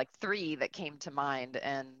 there were like three that came to mind,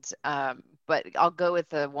 and but I'll go with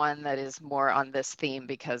the one that is more on this theme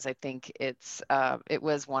because I think it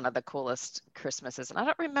was one of the coolest Christmases. And I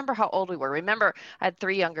don't remember how old we were. Remember, I had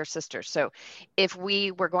three younger sisters, so if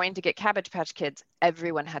we were going to get Cabbage Patch Kids,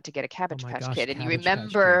 everyone had to get a Cabbage Patch Kid. And you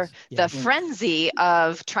remember the frenzy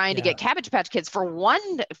of trying to get Cabbage Patch Kids for one,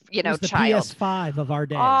 it was the child. PS5 of our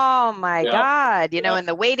day. Oh my God! And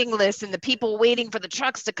the waiting list and the people waiting for the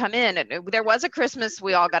trucks to come in. And there was a Christmas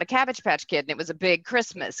we all got a Cabbage Patch Kid, and it was a big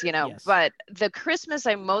Christmas, Yes. But the Christmas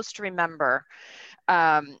I most remember,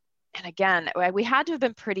 and again, we had to have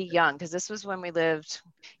been pretty young because this was when we lived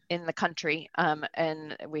in the country,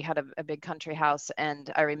 and we had a big country house.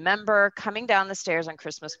 And I remember coming down the stairs on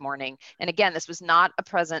Christmas morning. And again, this was not a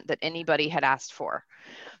present that anybody had asked for,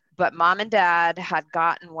 but Mom and Dad had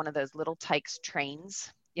gotten one of those little Tykes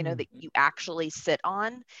trains, that you actually sit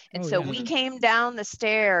on. And we came down the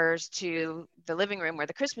stairs to the living room where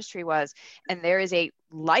the Christmas tree was, and there is a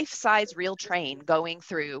life-size real train going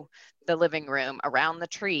through the living room around the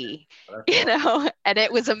tree, and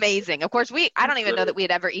it was amazing. Of course, I don't even know that we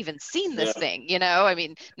had ever even seen this thing, I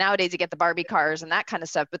mean, nowadays you get the Barbie cars and that kind of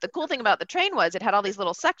stuff. But the cool thing about the train was it had all these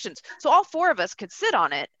little sections. So all four of us could sit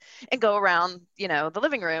on it and go around, the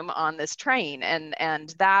living room on this train.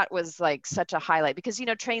 And that was like such a highlight because,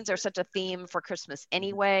 trains are such a theme for Christmas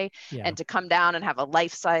anyway. And to come down and have a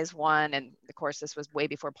life-size one. And of course, this was way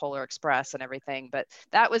before Polar Express and everything, but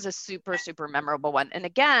that was a super, super memorable one. And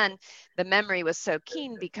again, the memory was so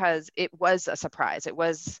keen because it was a surprise.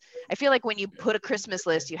 I feel like when you put a Christmas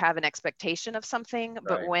list, you have an expectation of something,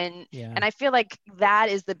 but and I feel like that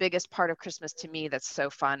is the biggest part of Christmas to me. That's so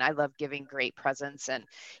fun. I love giving great presents. And,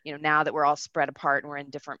 now that we're all spread apart and we're in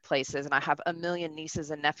different places, and I have a million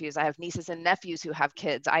nieces and nephews, I have nieces and nephews who have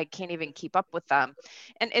kids. I can't even keep up with them.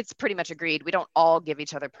 And it's pretty much agreed. We don't all give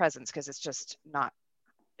each other presents because it's just not,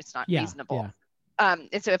 reasonable. Yeah.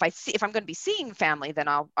 And so if I'm going to be seeing family, then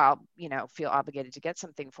I'll feel obligated to get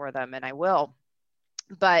something for them, and I will.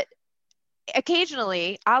 But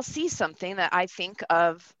occasionally I'll see something that I think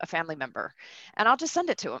of a family member, and I'll just send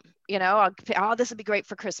it to them. This would be great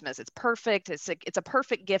for Christmas. It's perfect. It's a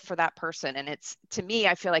perfect gift for that person. And to me,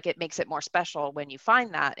 I feel like it makes it more special when you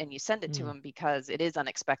find that and you send it to them because it is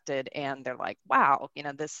unexpected, and they're like, wow,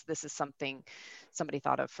 this is something somebody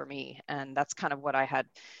thought of for me. And that's kind of what I had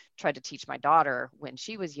tried to teach my daughter when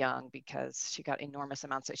she was young, because she got enormous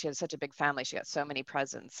amounts. She had such a big family. She got so many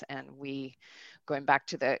presents. And going back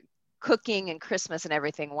to the cooking and Christmas and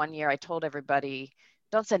everything, one year I told everybody,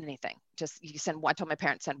 don't send anything. I told my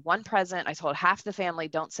parents, send one present. I told half the family,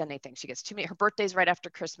 don't send anything. She gets too many. Her birthday's right after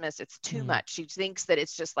Christmas. It's too much. She thinks that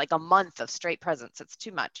it's just like a month of straight presents. It's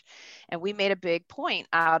too much. And we made a big point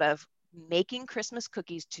out of making Christmas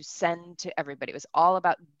cookies to send to everybody. It was all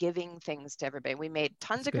about giving things to everybody. We made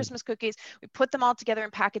tons of Christmas cookies. We put them all together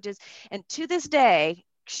in packages. And to this day,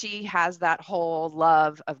 she has that whole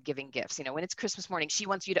love of giving gifts. When it's Christmas morning, she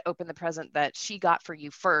wants you to open the present that she got for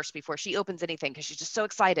you first before she opens anything, because she's just so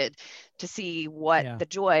excited to see what the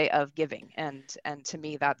joy of giving. And to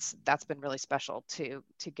me, that's been really special to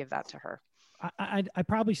give that to her. I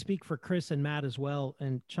probably speak for Chris and Matt as well,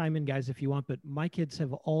 and chime in, guys, if you want, but my kids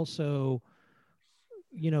have also,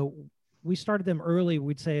 we started them early.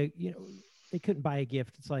 We'd say, they couldn't buy a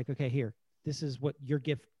gift. It's like, okay, here, this is what your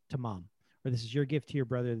gift to mom, or this is your gift to your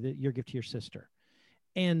brother, your gift to your sister.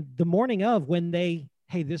 And the morning of, when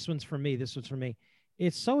hey, this one's for me, this one's for me,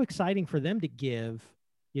 it's so exciting for them to give,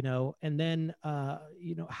 and then,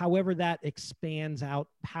 however that expands out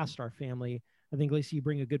past our family. I think, Lacey, you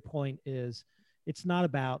bring a good point, is it's not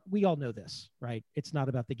about, we all know this, right? It's not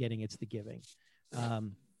about the getting, it's the giving.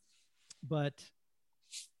 But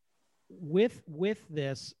with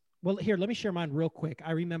this, well, here, let me share mine real quick.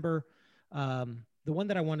 I remember the one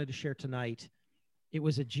that I wanted to share tonight. It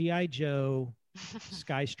was a G.I. Joe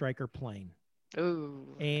Sky Striker plane.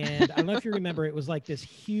 Ooh. And I don't know if you remember, it was like this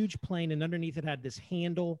huge plane, and underneath it had this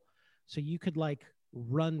handle, so you could like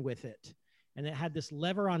run with it. And it had this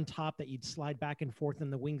lever on top that you'd slide back and forth,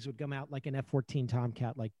 and the wings would come out like an F-14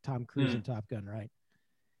 Tomcat, like Tom Cruise in Top Gun, right?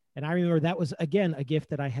 And I remember that was, again, a gift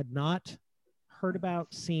that I had not heard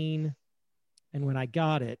about, seen. And when I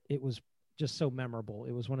got it, it was just so memorable.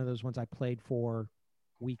 It was one of those ones I played for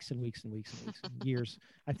weeks and weeks and weeks and weeks, and years.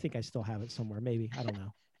 I think I still have it somewhere. Maybe. I don't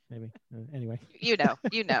know. Maybe. Anyway. You know.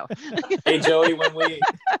 Hey, Joey,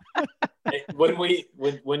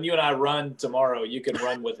 when you and I run tomorrow, you can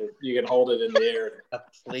run with it. You can hold it in the air.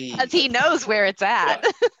 Please. Because he knows where it's at.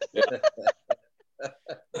 Yeah.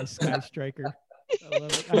 The Sky Striker. I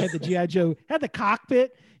love it. I had the G.I. Joe, had the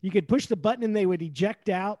cockpit. You could push the button and they would eject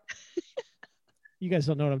out. You guys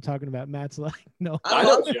don't know what I'm talking about. Matt's like, no. I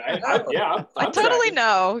know. Yeah, I totally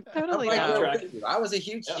know. Totally I'm know. right there with you. I was a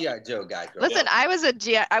huge G.I. Joe guy. Listen, I was a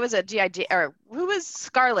GI, or who was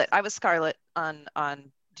Scarlet? I was Scarlet on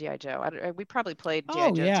GI Joe. We probably played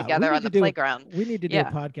GI Joe together on the playground. We need to do a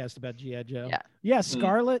podcast about GI Joe. Yeah,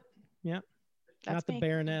 Scarlet. Yeah, that's not the me.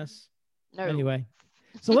 Baroness. No. Anyway,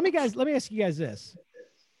 so let me ask you guys this.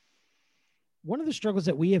 One of the struggles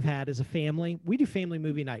that we have had as a family, we do family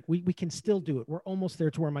movie night. We can still do it. We're almost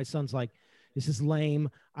there to where my son's like, this is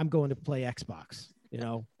lame. I'm going to play Xbox, you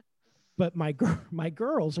know. But my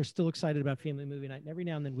girls are still excited about family movie night, and every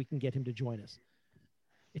now and then we can get him to join us.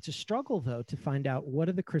 It's a struggle, though, to find out what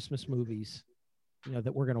are the Christmas movies, you know,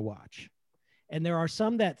 that we're going to watch. And there are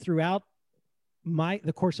some that throughout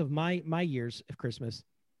the course of my years of Christmas,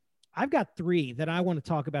 I've got 3 that I want to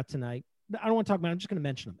talk about tonight. I don't want to talk about it. I'm just going to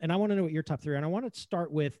mention them. And I want to know what your top 3 are. And I want to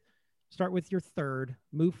start with your third,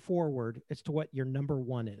 move forward as to what your number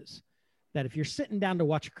 1 is. That if you're sitting down to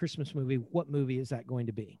watch a Christmas movie, what movie is that going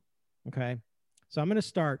to be? Okay. So I'm going to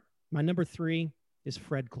start. My number 3 is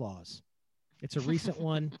Fred Claus. It's a recent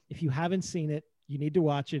one. If you haven't seen it, you need to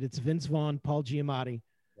watch it. It's Vince Vaughn, Paul Giamatti.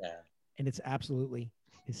 Yeah. And it's absolutely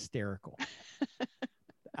hysterical.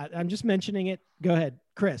 I'm just mentioning it. Go ahead,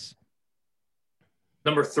 Chris.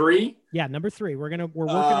 Number 3? Yeah, number 3. We're working our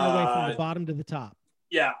way from the bottom to the top.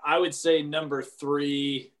 Yeah, I would say number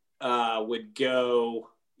 3 would go,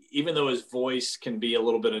 even though his voice can be a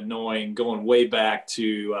little bit annoying, going way back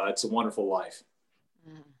to It's a Wonderful Life.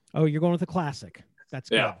 Oh, you're going with a classic. That's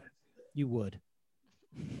good. Yeah. You would.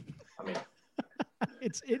 I mean,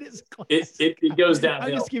 it is classic. It goes downhill.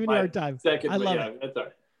 I'm just giving you a hard time. Second, I love it. That's all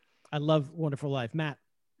right. I love Wonderful Life. Matt.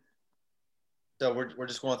 So we're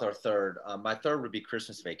just going with our third. My third would be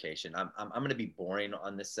Christmas Vacation. I'm going to be boring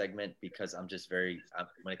on this segment because I'm just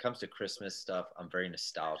when it comes to Christmas stuff, I'm very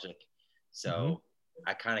nostalgic. So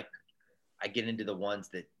I get into the ones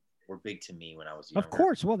that were big to me when I was younger. Of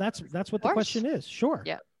course. Well, that's what the question is. Sure.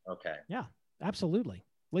 Yeah. Okay. Yeah, absolutely.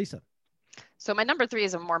 Lisa. So my number 3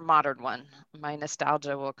 is a more modern one. My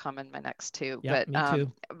nostalgia will come in my next 2. Yeah, but me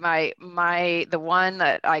too. The one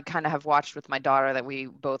that I kind of have watched with my daughter that we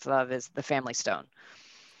both love is The Family Stone.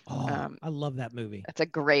 Oh, I love that movie. It's a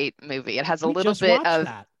great movie. It has a little bit of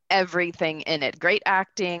that. Everything in it. Great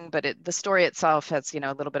acting, but the story itself has, a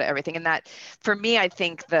little bit of everything. And that, for me, I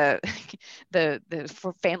think the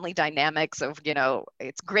for family dynamics of,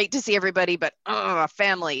 it's great to see everybody, but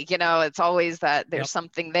family, it's always that there's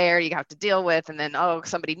something there you have to deal with, and then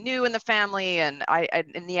somebody new in the family, and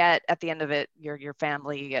yet at the end of it, you're your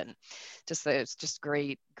family, and it's just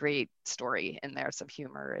great story in there, some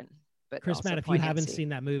humor but Chris, Matt, if you haven't seen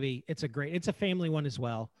that movie, it's a family one as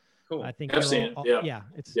well. Cool. I think I've seen it. Yeah.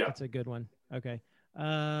 It's a good one. Okay.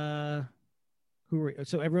 So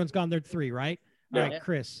everyone's gone there 3, right? All right,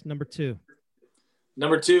 Chris, number 2.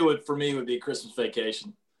 Number 2 would be Christmas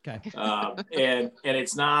Vacation. Okay. And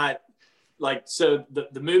it's not like, so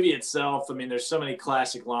the movie itself, I mean, there's so many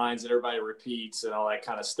classic lines that everybody repeats and all that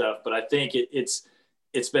kind of stuff, but I think it's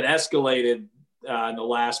been escalated in the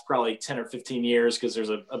last probably 10 or 15 years, because there's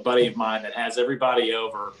a buddy of mine that has everybody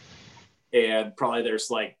over, and probably there's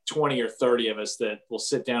like 20 or 30 of us that will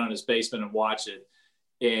sit down in his basement and watch it.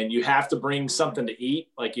 And you have to bring something to eat.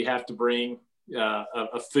 Like, you have to bring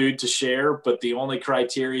a food to share, but the only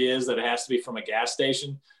criteria is that it has to be from a gas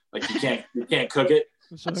station. Like, you can't cook it.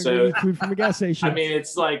 So food from a gas station. I mean,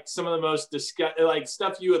 it's like some of the most like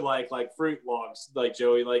stuff you would like fruit logs, like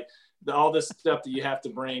Joey, like all this stuff that you have to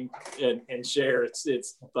bring and share.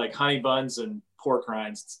 It's like honey buns and pork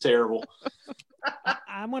rinds. It's terrible.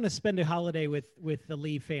 I'm going to spend a holiday with the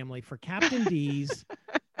Lee family for Captain D's.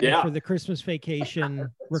 Yeah. For the Christmas Vacation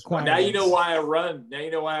requirements. Now you know why I run. Now you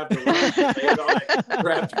know why I have to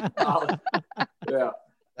run. Yeah.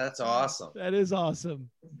 That's awesome. That is awesome.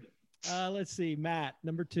 Let's see, Matt,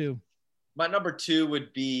 number 2. My number 2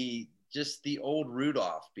 would be just the old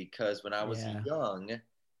Rudolph, because when I was young,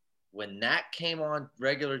 when that came on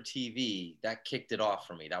regular TV, that kicked it off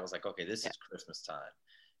for me. That was like, okay, this is Christmas time.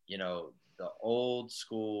 The old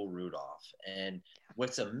school Rudolph. And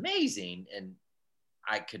what's amazing, and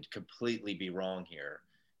I could completely be wrong here,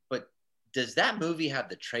 but does that movie have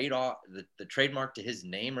the trademark to his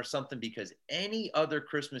name or something? Because any other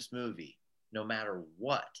Christmas movie, no matter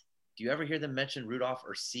what, do you ever hear them mention Rudolph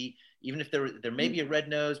or see, even if there may be a red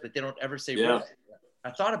nose, but they don't ever say Rudolph? I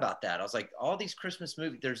thought about that. I was like, all these Christmas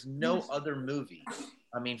movies, there's no other movie.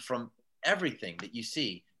 I mean, from everything that you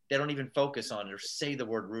see, they don't even focus on or say the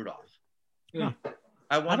word Rudolph. Huh.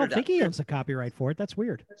 I don't think he owns the copyright for it. That's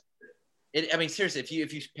weird. I mean, seriously,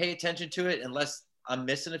 if you pay attention to it, unless I'm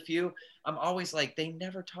missing a few, I'm always like, they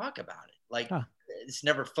never talk about it. Like, it's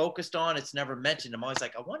never focused on. It's never mentioned. I'm always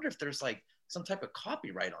like, I wonder if there's like some type of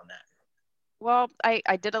copyright on that. Well,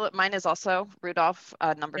 I did mine is also Rudolph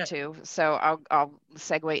number 2. So I'll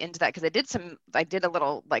segue into that because I did a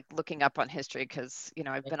little like looking up on history because, you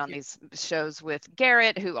know, I've been on these shows with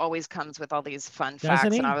Garrett, who always comes with all these fun facts.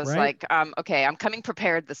 And I was like, okay, I'm coming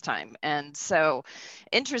prepared this time. And so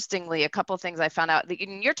interestingly, a couple of things I found out that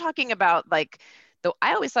you're talking about like, though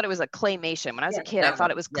I always thought it was a claymation. When I was a kid, I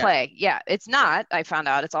thought it was clay. Yeah, it's not. I found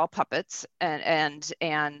out it's all puppets and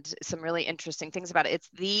some really interesting things about it. It's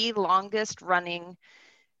the longest running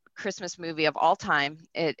Christmas movie of all time.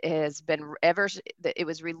 It has been it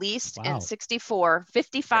was released in 64,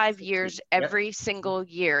 55 years every single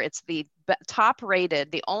year. It's the top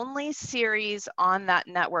rated, the only series on that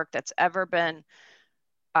network that's ever been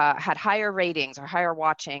had higher ratings or higher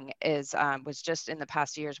watching was just in the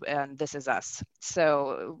past years, and This Is Us.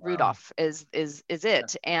 So Rudolph is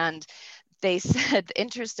it. And they said,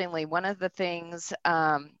 interestingly, one of the things,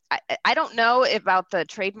 I don't know about the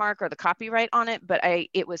trademark or the copyright on it, but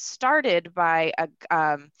it was started by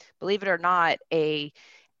believe it or not, a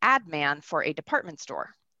ad man for a department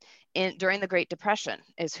store. During the Great Depression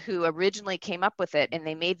is who originally came up with it. And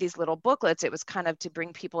they made these little booklets. It was kind of to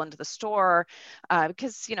bring people into the store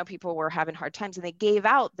because, you know, people were having hard times, and they gave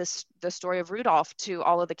out the story of Rudolph to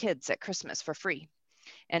all of the kids at Christmas for free.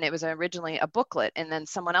 And it was originally a booklet. And then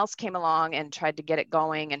someone else came along and tried to get it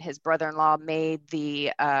going. And his brother-in-law made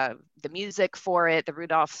the music for it, the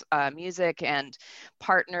Rudolph music, and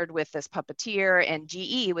partnered with this puppeteer. And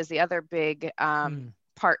GE was the other big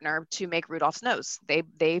partner to make Rudolph's nose.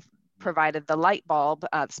 They provided the light bulb,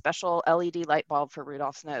 special LED light bulb for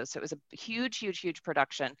Rudolph's nose. So it was a huge, huge, huge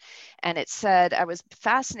production. And it said, I was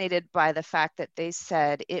fascinated by the fact that they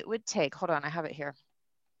said it would take, hold on, I have it here.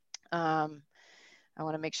 I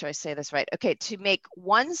want to make sure I say this right. Okay, to make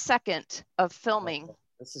 1 second of filming.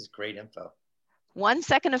 This is great info. 1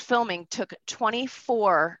 second of filming took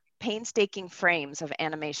 24 painstaking frames of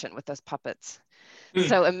animation with those puppets.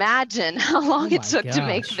 So imagine how long it took to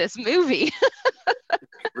make this movie.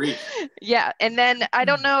 Yeah, and then I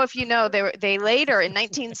don't know if you know, they later in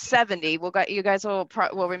 1970, you guys will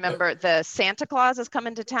remember the Santa Claus Is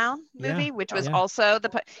Coming to Town movie, which was also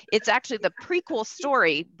it's actually the prequel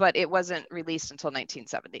story, but it wasn't released until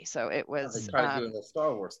 1970. So it was. They tried doing the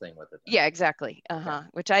Star Wars thing with it. Yeah, exactly.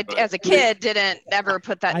 Which I, as a kid, didn't ever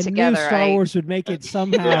put that together. I knew Star Wars would make it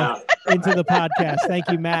somehow into the podcast. Thank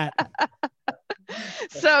you, Matt.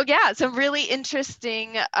 So yeah, some really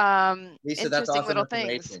interesting, Lisa, interesting little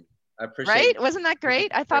things. I appreciate right? Wasn't that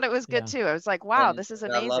great? I thought it was good too. I was like, wow, this is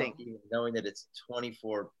amazing. I love knowing that it's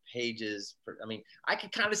 24 pages. I mean, I can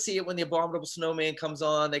kind of see it when the Abominable Snowman comes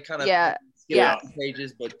on. They kind of skip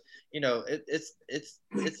pages, but you know, it's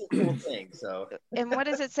a cool thing. So. And what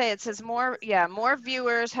does it say? It says more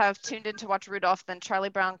viewers have tuned in to watch Rudolph than Charlie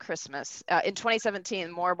Brown Christmas. In 2017,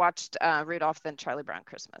 more watched Rudolph than Charlie Brown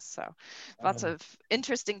Christmas. So lots of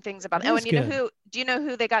interesting things about it. Oh, and do you know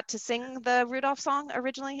who they got to sing the Rudolph song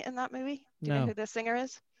originally in that movie? Do you know who the singer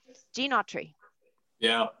is? Gene Autry.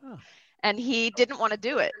 Yeah. And he didn't want to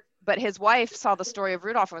do it. But his wife saw the story of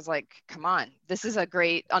Rudolph and was like, come on, this is a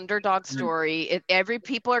great underdog story.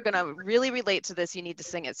 People are going to really relate to this. You need to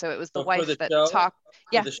sing it. So it was the wife that talked.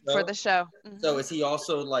 Yeah, for the show. Mm-hmm. So is he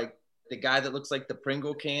also like the guy that looks like the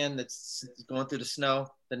Pringle can that's going through the snow,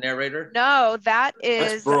 the narrator? No,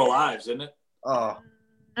 that's Burl Ives, isn't it? Oh.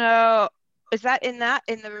 No. Is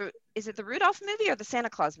it the Rudolph movie or the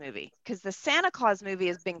Santa Claus movie? Because the Santa Claus movie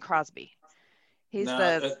is Bing Crosby.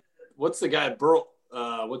 What's the guy, Burl?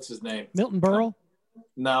 What's his name? Milton Berle?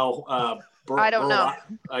 No. I don't know.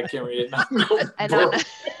 I can't read it. I don't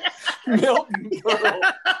know. Milton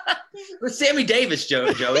Berle. With Sammy Davis,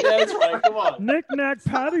 Joey. Yeah, that's right. Come on. Knick-knack,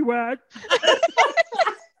 paddywhack.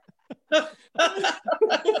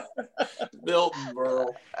 Milton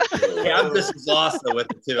Berle. Yeah, I'm just exhausted with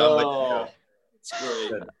it, too. It's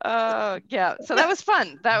great. Yeah. So that was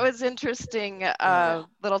fun. That was interesting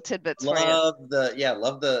little tidbits for you.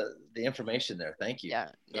 Love the information there. Thank you. Yeah.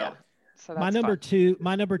 So that's my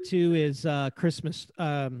number two is Christmas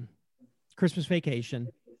Vacation,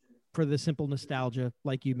 for the simple nostalgia,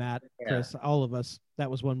 like you, Matt, Chris, all of us. That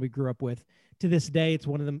was one we grew up with. To this day, it's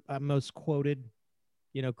one of the most quoted,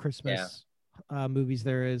 Christmas movies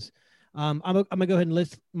there is. I'm gonna go ahead and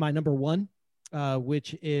list my number one,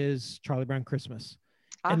 which is Charlie Brown Christmas.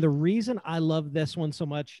 And the reason I love this one so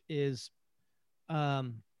much is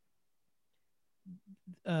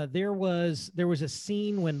there was a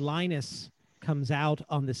scene when Linus comes out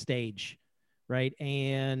on the stage, right?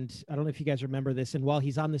 And I don't know if you guys remember this. And while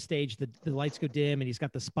he's on the stage, the lights go dim and he's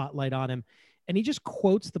got the spotlight on him. and he just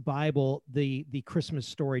quotes the Bible, the Christmas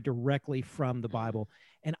story directly from the Bible.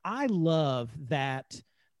 And I love that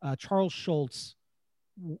Charles Schultz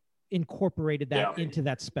incorporated that into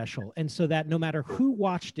that special. And so that no matter who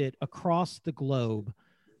watched it across the globe,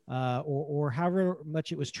 or however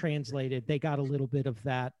much it was translated, they got a little bit of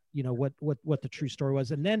that, you know, what the true story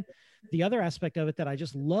was. And then the other aspect of it that I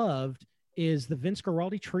just loved is the Vince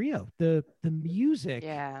Guaraldi trio, the music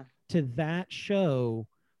to that show.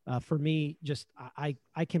 For me, just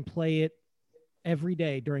I can play it every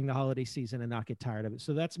day during the holiday season and not get tired of it.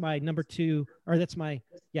 So that's my number two, or that's my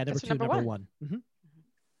number one. Mm-hmm.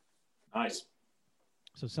 Nice.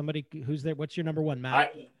 So somebody who's there, what's your number one,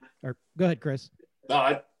 Matt? Or go ahead, Chris. No,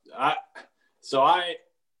 I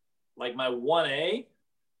like my 1A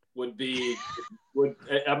would be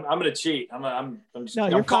I'm going to cheat. I'm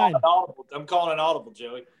calling an audible. I'm calling an audible,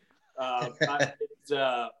 Joey.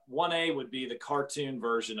 1A would be the cartoon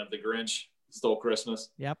version of The Grinch Stole Christmas.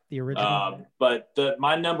 Yep, the original. But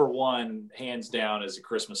my number one, hands down, is A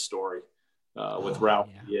Christmas Story with Ralph.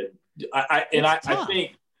 Yeah. I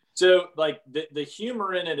think so. Like the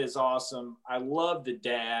humor in it is awesome. I love the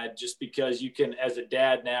dad just because you can, as a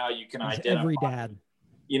dad now, you can identify every dad.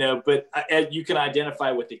 You know, but you can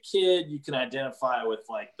identify with the kid. You can identify with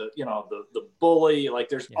like the bully. Like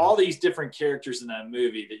there's all these different characters in that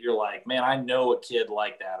movie that you're like, man, I know a kid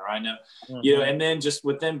like that, or I know, you know. And then just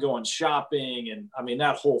with them going shopping, and I mean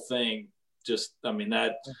that whole thing, just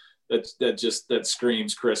that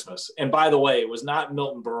screams Christmas. And by the way, it was not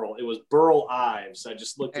Milton Berle. It was Burl Ives. I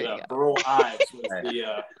just looked it up. Burl Ives was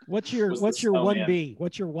the. What's your 1B?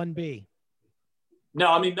 What's your 1B? No,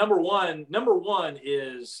 I mean number one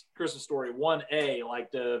is Christmas Story. 1A, like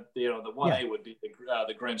the 1A would be the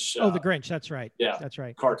Grinch. The Grinch. That's right. Yeah, that's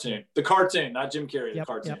right. Cartoon, not Jim Carrey. The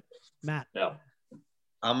cartoon. Yep. Matt. Yeah.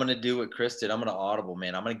 I'm gonna do what Chris did. I'm gonna audible,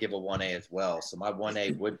 man. I'm gonna give a 1A as well. So my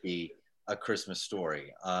 1A would be A Christmas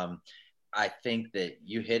Story. I think that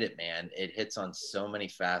you hit it, man. It hits on so many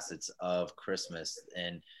facets of Christmas,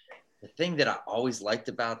 and the thing that I always liked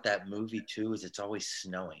about that movie too is it's always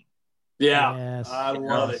snowing. Yeah, yes. I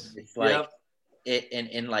love it. It's like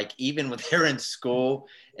and like even when they're in school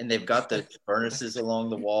and they've got the furnaces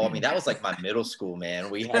along the wall. I mean, that was like my middle school,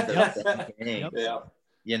 man. We had those things,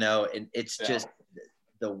 you know, and it's just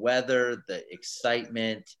the weather, the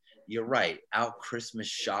excitement. You're right. Out Christmas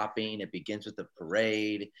shopping. It begins with the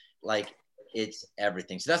parade. Like it's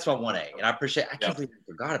everything. So that's my 1A. And I can't believe I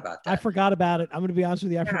forgot about that. I forgot about it. I'm going to be honest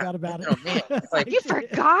with you. I forgot about it. Oh, man. It's like, you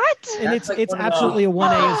forgot? And it's absolutely a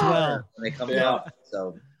 1A as well. When they come out.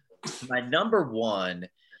 So my number one,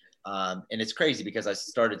 and it's crazy because I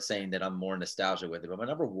started saying that I'm more nostalgic with it, but my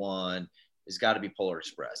number one has got to be Polar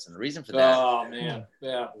Express. And the reason for that. Oh, man.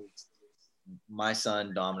 Yeah. My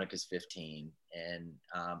son, Dominic, is 15. And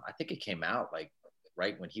I think it came out like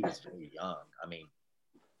right when he was very young. I mean,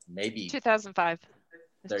 maybe 2005.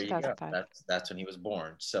 There you go. That's when he was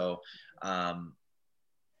born. So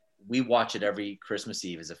we watch it every Christmas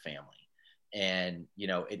Eve as a family. And, you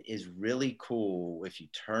know, it is really cool if you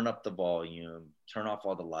turn up the volume, turn off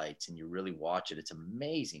all the lights, and you really watch it. It's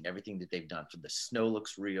amazing. Everything that they've done. The snow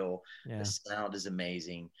looks real. Yeah. The sound is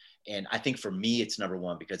amazing. And I think for me, it's number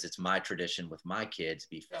one because it's my tradition with my kids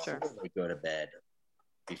before they go to bed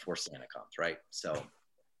before Santa comes, right? So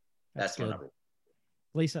that's my number one.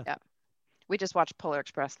 Lisa. Yeah. We just watched Polar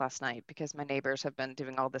Express last night because my neighbors have been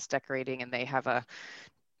doing all this decorating and they have a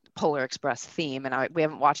Polar Express theme, and we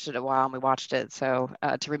haven't watched it in a while, and we watched it so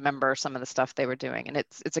to remember some of the stuff they were doing, and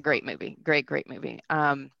it's a great movie, great movie.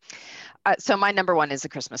 So my number one is A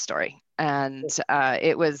Christmas Story, and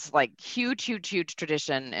it was like huge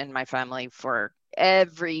tradition in my family for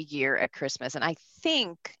every year at Christmas. And I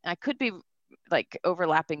think I could be like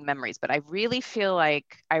overlapping memories, but I really feel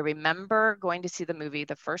like I remember going to see the movie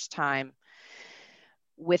the first time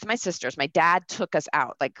with my sisters. My dad took us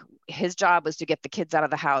out. Like his job was to get the kids out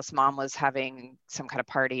of the house. Mom was having some kind of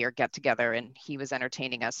party or get together and he was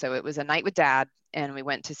entertaining us. So it was a night with dad and we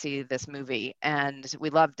went to see this movie and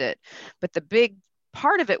we loved it. But the big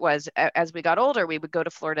part of it was as we got older, we would go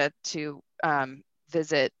to Florida to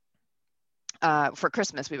visit for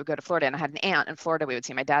Christmas. We would go to Florida, and I had an aunt in Florida. We would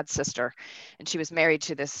see my dad's sister, and she was married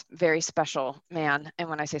to this very special man. And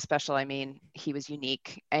when I say special, I mean he was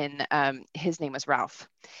unique, and his name was Ralph.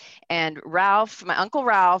 And Ralph, my Uncle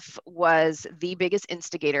Ralph, was the biggest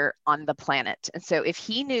instigator on the planet. And so if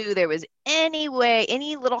he knew there was any way,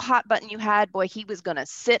 any little hot button you had, boy, he was going to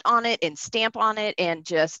sit on it and stamp on it and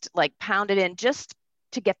just like pound it in just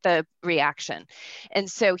to get the reaction. And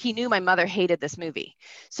so he knew my mother hated this movie.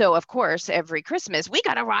 So of course, every Christmas we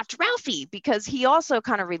got to watch Ralphie, because he also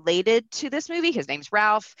kind of related to this movie. His name's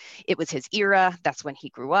Ralph. It was his era. That's when he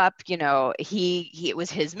grew up. You know, it was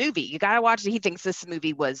his movie. You got to watch it. He thinks this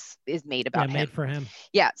movie is made about him. Made for him.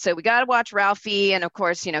 Yeah. So we got to watch Ralphie. And of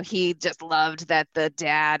course, you know, he just loved that the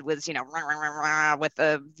dad was, you know, rah, rah, rah, rah, with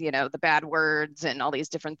the, you know, the bad words and all these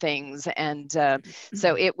different things. And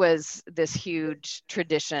so it was this huge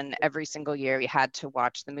tradition. Every single year you had to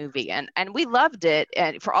watch the movie, and we loved it,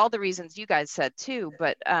 and for all the reasons you guys said too.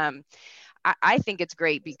 But I think it's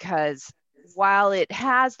great because while it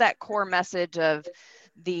has that core message of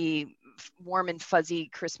the warm and fuzzy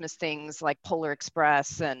Christmas things like Polar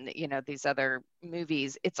Express and, you know, these other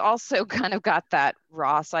movies, it's also kind of got that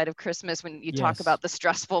raw side of Christmas when you talk about the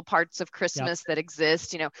stressful parts of Christmas that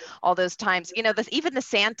exist, you know, all those times, you know, even the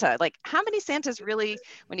Santa, like how many Santas really,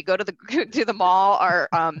 when you go to the mall, are,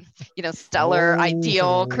 you know, stellar,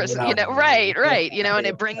 ideal Christmas, you know, right, you know, and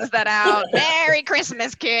it brings that out. Merry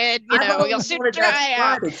Christmas, kid, you know, you'll shoot your eye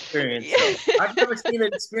out. I've never seen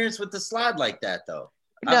an experience with the slide like that though.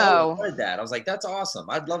 No. I heard that. I was like, that's awesome.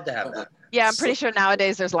 I'd love to have that. Yeah, I'm pretty sure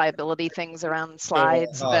nowadays there's liability things around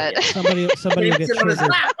slides, but somebody will get triggered.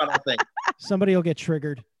 Somebody will get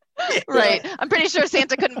triggered. Right. I'm pretty sure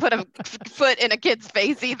Santa couldn't put a foot in a kid's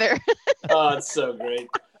face either. Oh, it's so great.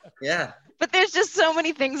 Yeah. But there's just so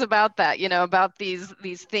many things about that, you know, about these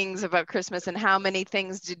things about Christmas, and how many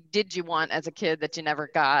things did you want as a kid that you never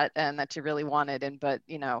got and that you really wanted. But,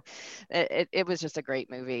 you know, it was just a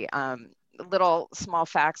great movie. Little small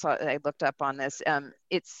facts I looked up on this.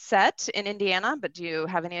 It's set in Indiana, but do you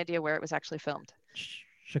have any idea where it was actually filmed?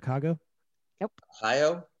 Chicago? Nope.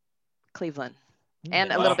 Ohio? Cleveland.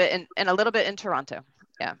 And a little bit in Toronto.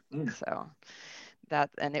 Yeah. So that,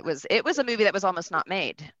 and it was a movie that was almost not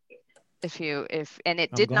made. And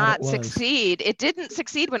it did not succeed. It didn't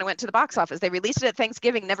succeed when it went to the box office. They released it at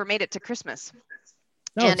Thanksgiving, never made it to Christmas.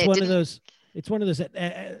 No, and it's one of those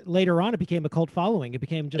later on it became a cult following. It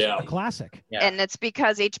became just a classic. Yeah. And it's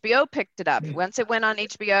because HBO picked it up. Once it went on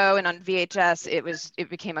HBO and on VHS, it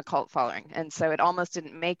became a cult following. And so it almost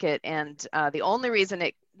didn't make it. And the only reason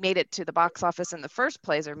it made it to the box office in the first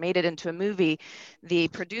place, or made it into a movie, the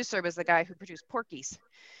producer was the guy who produced Porky's.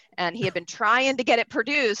 And he had been trying to get it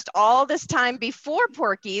produced all this time before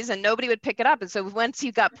Porky's, and nobody would pick it up. And so once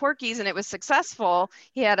he got Porky's and it was successful,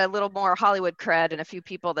 he had a little more Hollywood cred and a few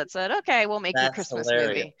people that said, okay, we'll make you a Christmas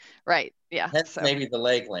movie. Right. Yeah. That's maybe the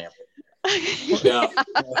leg lamp. Yeah.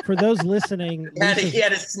 For those listening, he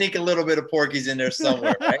had to sneak a little bit of Porky's in there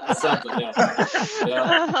somewhere, right? Something,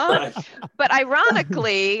 yeah. But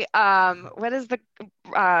ironically, what is the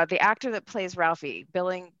actor that plays Ralphie?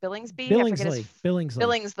 Billingsley.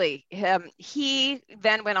 He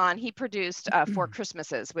then went on. He produced Four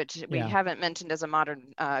Christmases, which we haven't mentioned as a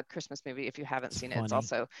modern Christmas movie. If you haven't seen it, it's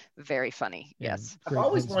also very funny. Yeah, yes. I've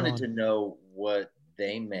always wanted to know what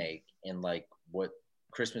they make and like what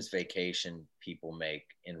Christmas Vacation people make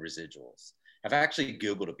in residuals. I've actually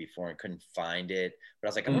Googled it before and couldn't find it, but I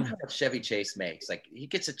was like, I wonder how much Chevy Chase makes. Like he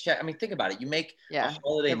gets a check. I mean, think about it. You make a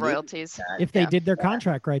holiday royalties. If they did their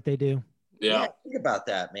contract right, they do. Yeah. Think about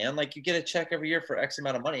that, man. Like you get a check every year for X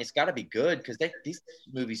amount of money. It's got to be good because these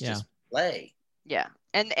movies just play. Yeah.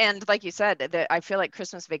 And like you said, I feel like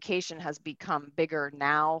Christmas Vacation has become bigger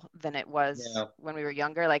now than it was when we were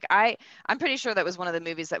younger. Like I'm pretty sure that was one of the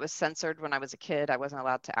movies that was censored when I was a kid. I wasn't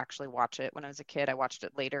allowed to actually watch it when I was a kid. I watched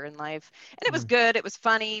it later in life, and it was good. It was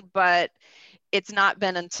funny, but it's not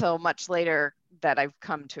been until much later that I've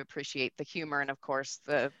come to appreciate the humor and, of course,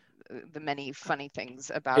 the many funny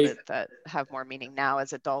things about it that have more meaning now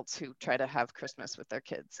as adults who try to have Christmas with their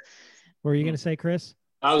kids. What were you going to say, Chris?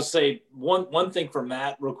 I would say one thing for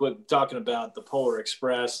Matt, real quick, talking about the Polar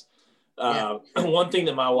Express. One thing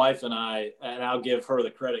that my wife and I'll give her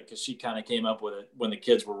the credit because she kind of came up with it when the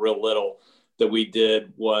kids were real little, that we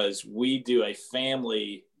did was we do a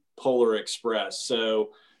family Polar Express.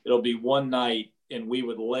 So it'll be one night and we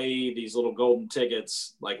would lay these little golden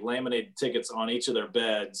tickets, like laminated tickets on each of their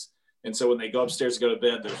beds. And so when they go upstairs to go to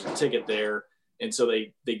bed, there's a ticket there. And so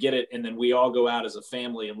they get it. And then we all go out as a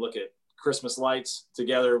family and look at Christmas lights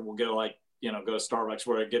together. We'll go go to Starbucks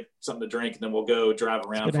where I get something to drink, and then we'll go drive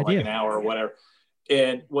around for like an hour or whatever.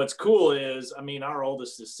 And what's cool is, I mean, our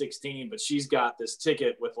oldest is 16, but she's got this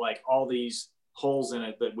ticket with like all these holes in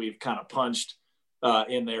it that we've kind of punched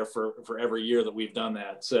in there for every year that we've done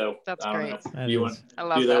that. So that's I don't great. know if you want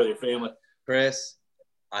to do that with your family. Chris,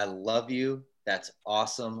 I love you. That's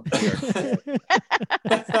awesome.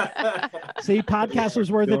 See, podcast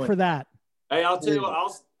was worth it for that. Hey, I'll tell you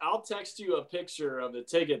what, I'll text you a picture of the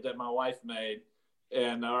ticket that my wife made.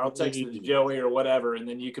 and or I'll text it to Joey or whatever, and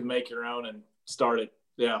then you can make your own and start it.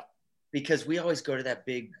 Yeah. Because we always go to that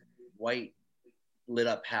big white lit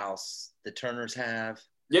up house the Turners have.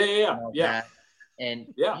 Yeah.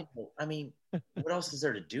 And yeah, you know, I mean, what else is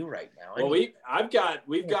there to do right now? Well, we've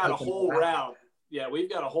got a whole route. Yeah, we've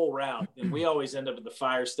got a whole route, and we always end up at the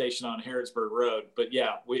fire station on Harrodsburg Road. But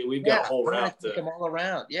yeah, we've got a whole route. Take them all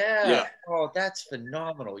around. Yeah. Oh, that's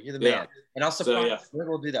phenomenal. You're the man. And I'll surprise.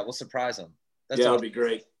 We'll do that. We'll surprise them. That's that'll be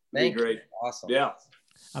great. Thank you. Great. Awesome. Yeah.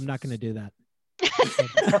 I'm not going to do that.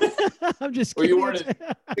 I'm just kidding. Well,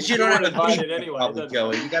 you don't have a minivan anyway.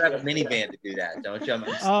 Joey. You got to have a minivan to do that, don't you?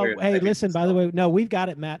 Hey, listen, by the way, no, we've got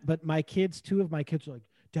it, Matt. But my kids, 2 of my kids are like,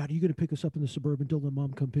 Dad, are you going to pick us up in the Suburban? Don't let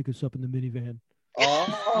Mom come pick us up in the minivan.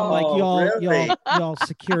 Oh, I'm like, really? y'all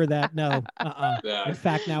secure that. No. Yeah. In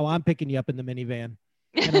fact, now I'm picking you up in the minivan.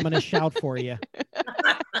 And I'm going to shout for you.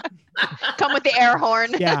 Come with the air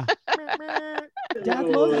horn. Yeah. Dad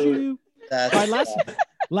loves you. All right,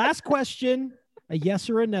 last question, a yes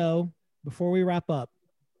or a no before we wrap up.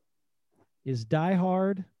 Is Die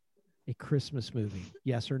Hard a Christmas movie?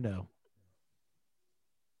 Yes or no?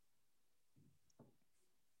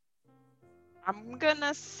 I'm going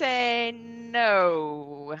to say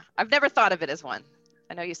no. I've never thought of it as one.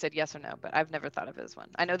 I know you said yes or no, but I've never thought of it as one.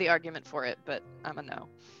 I know the argument for it, but I'm a no.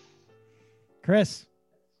 Chris?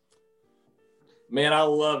 Man, I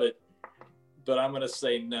love it, but I'm going to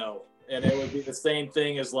say no. And it would be the same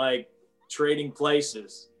thing as like Trading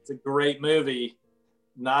Places. It's a great movie.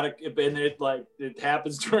 It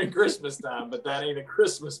happens during Christmas time, but that ain't a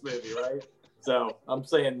Christmas movie, right? So I'm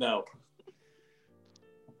saying no.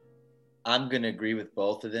 I'm going to agree with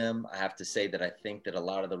both of them. I have to say that I think that a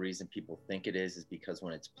lot of the reason people think it is because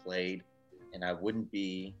when it's played, and I wouldn't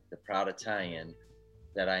be the proud Italian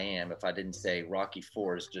that I am if I didn't say Rocky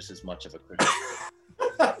IV is just as much of a Christmas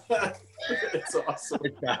movie. It's awesome.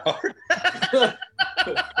 It's hard.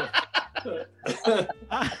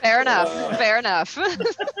 Fair enough. Fair enough.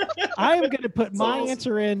 I am going to put my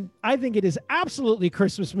answer in. I think it is absolutely a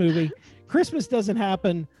Christmas movie. Christmas doesn't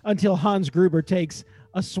happen until Hans Gruber takes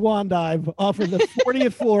a swan dive off of the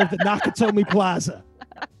 40th floor of the Nakatomi Plaza.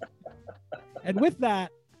 And with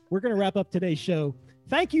that, we're going to wrap up today's show.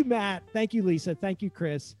 Thank you, Matt. Thank you, Lisa. Thank you,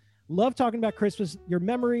 Chris. Love talking about Christmas, your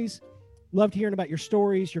memories. Loved hearing about your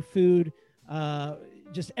stories, your food,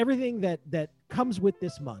 just everything that comes with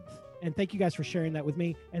this month. And thank you guys for sharing that with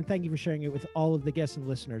me. And thank you for sharing it with all of the guests and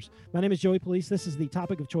listeners. My name is Joey Police. This is the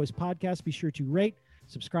Topic of Choice podcast. Be sure to rate,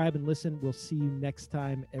 subscribe, and listen. We'll see you next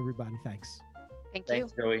time, everybody. Thanks. Thank you.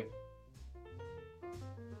 Thanks, Joey.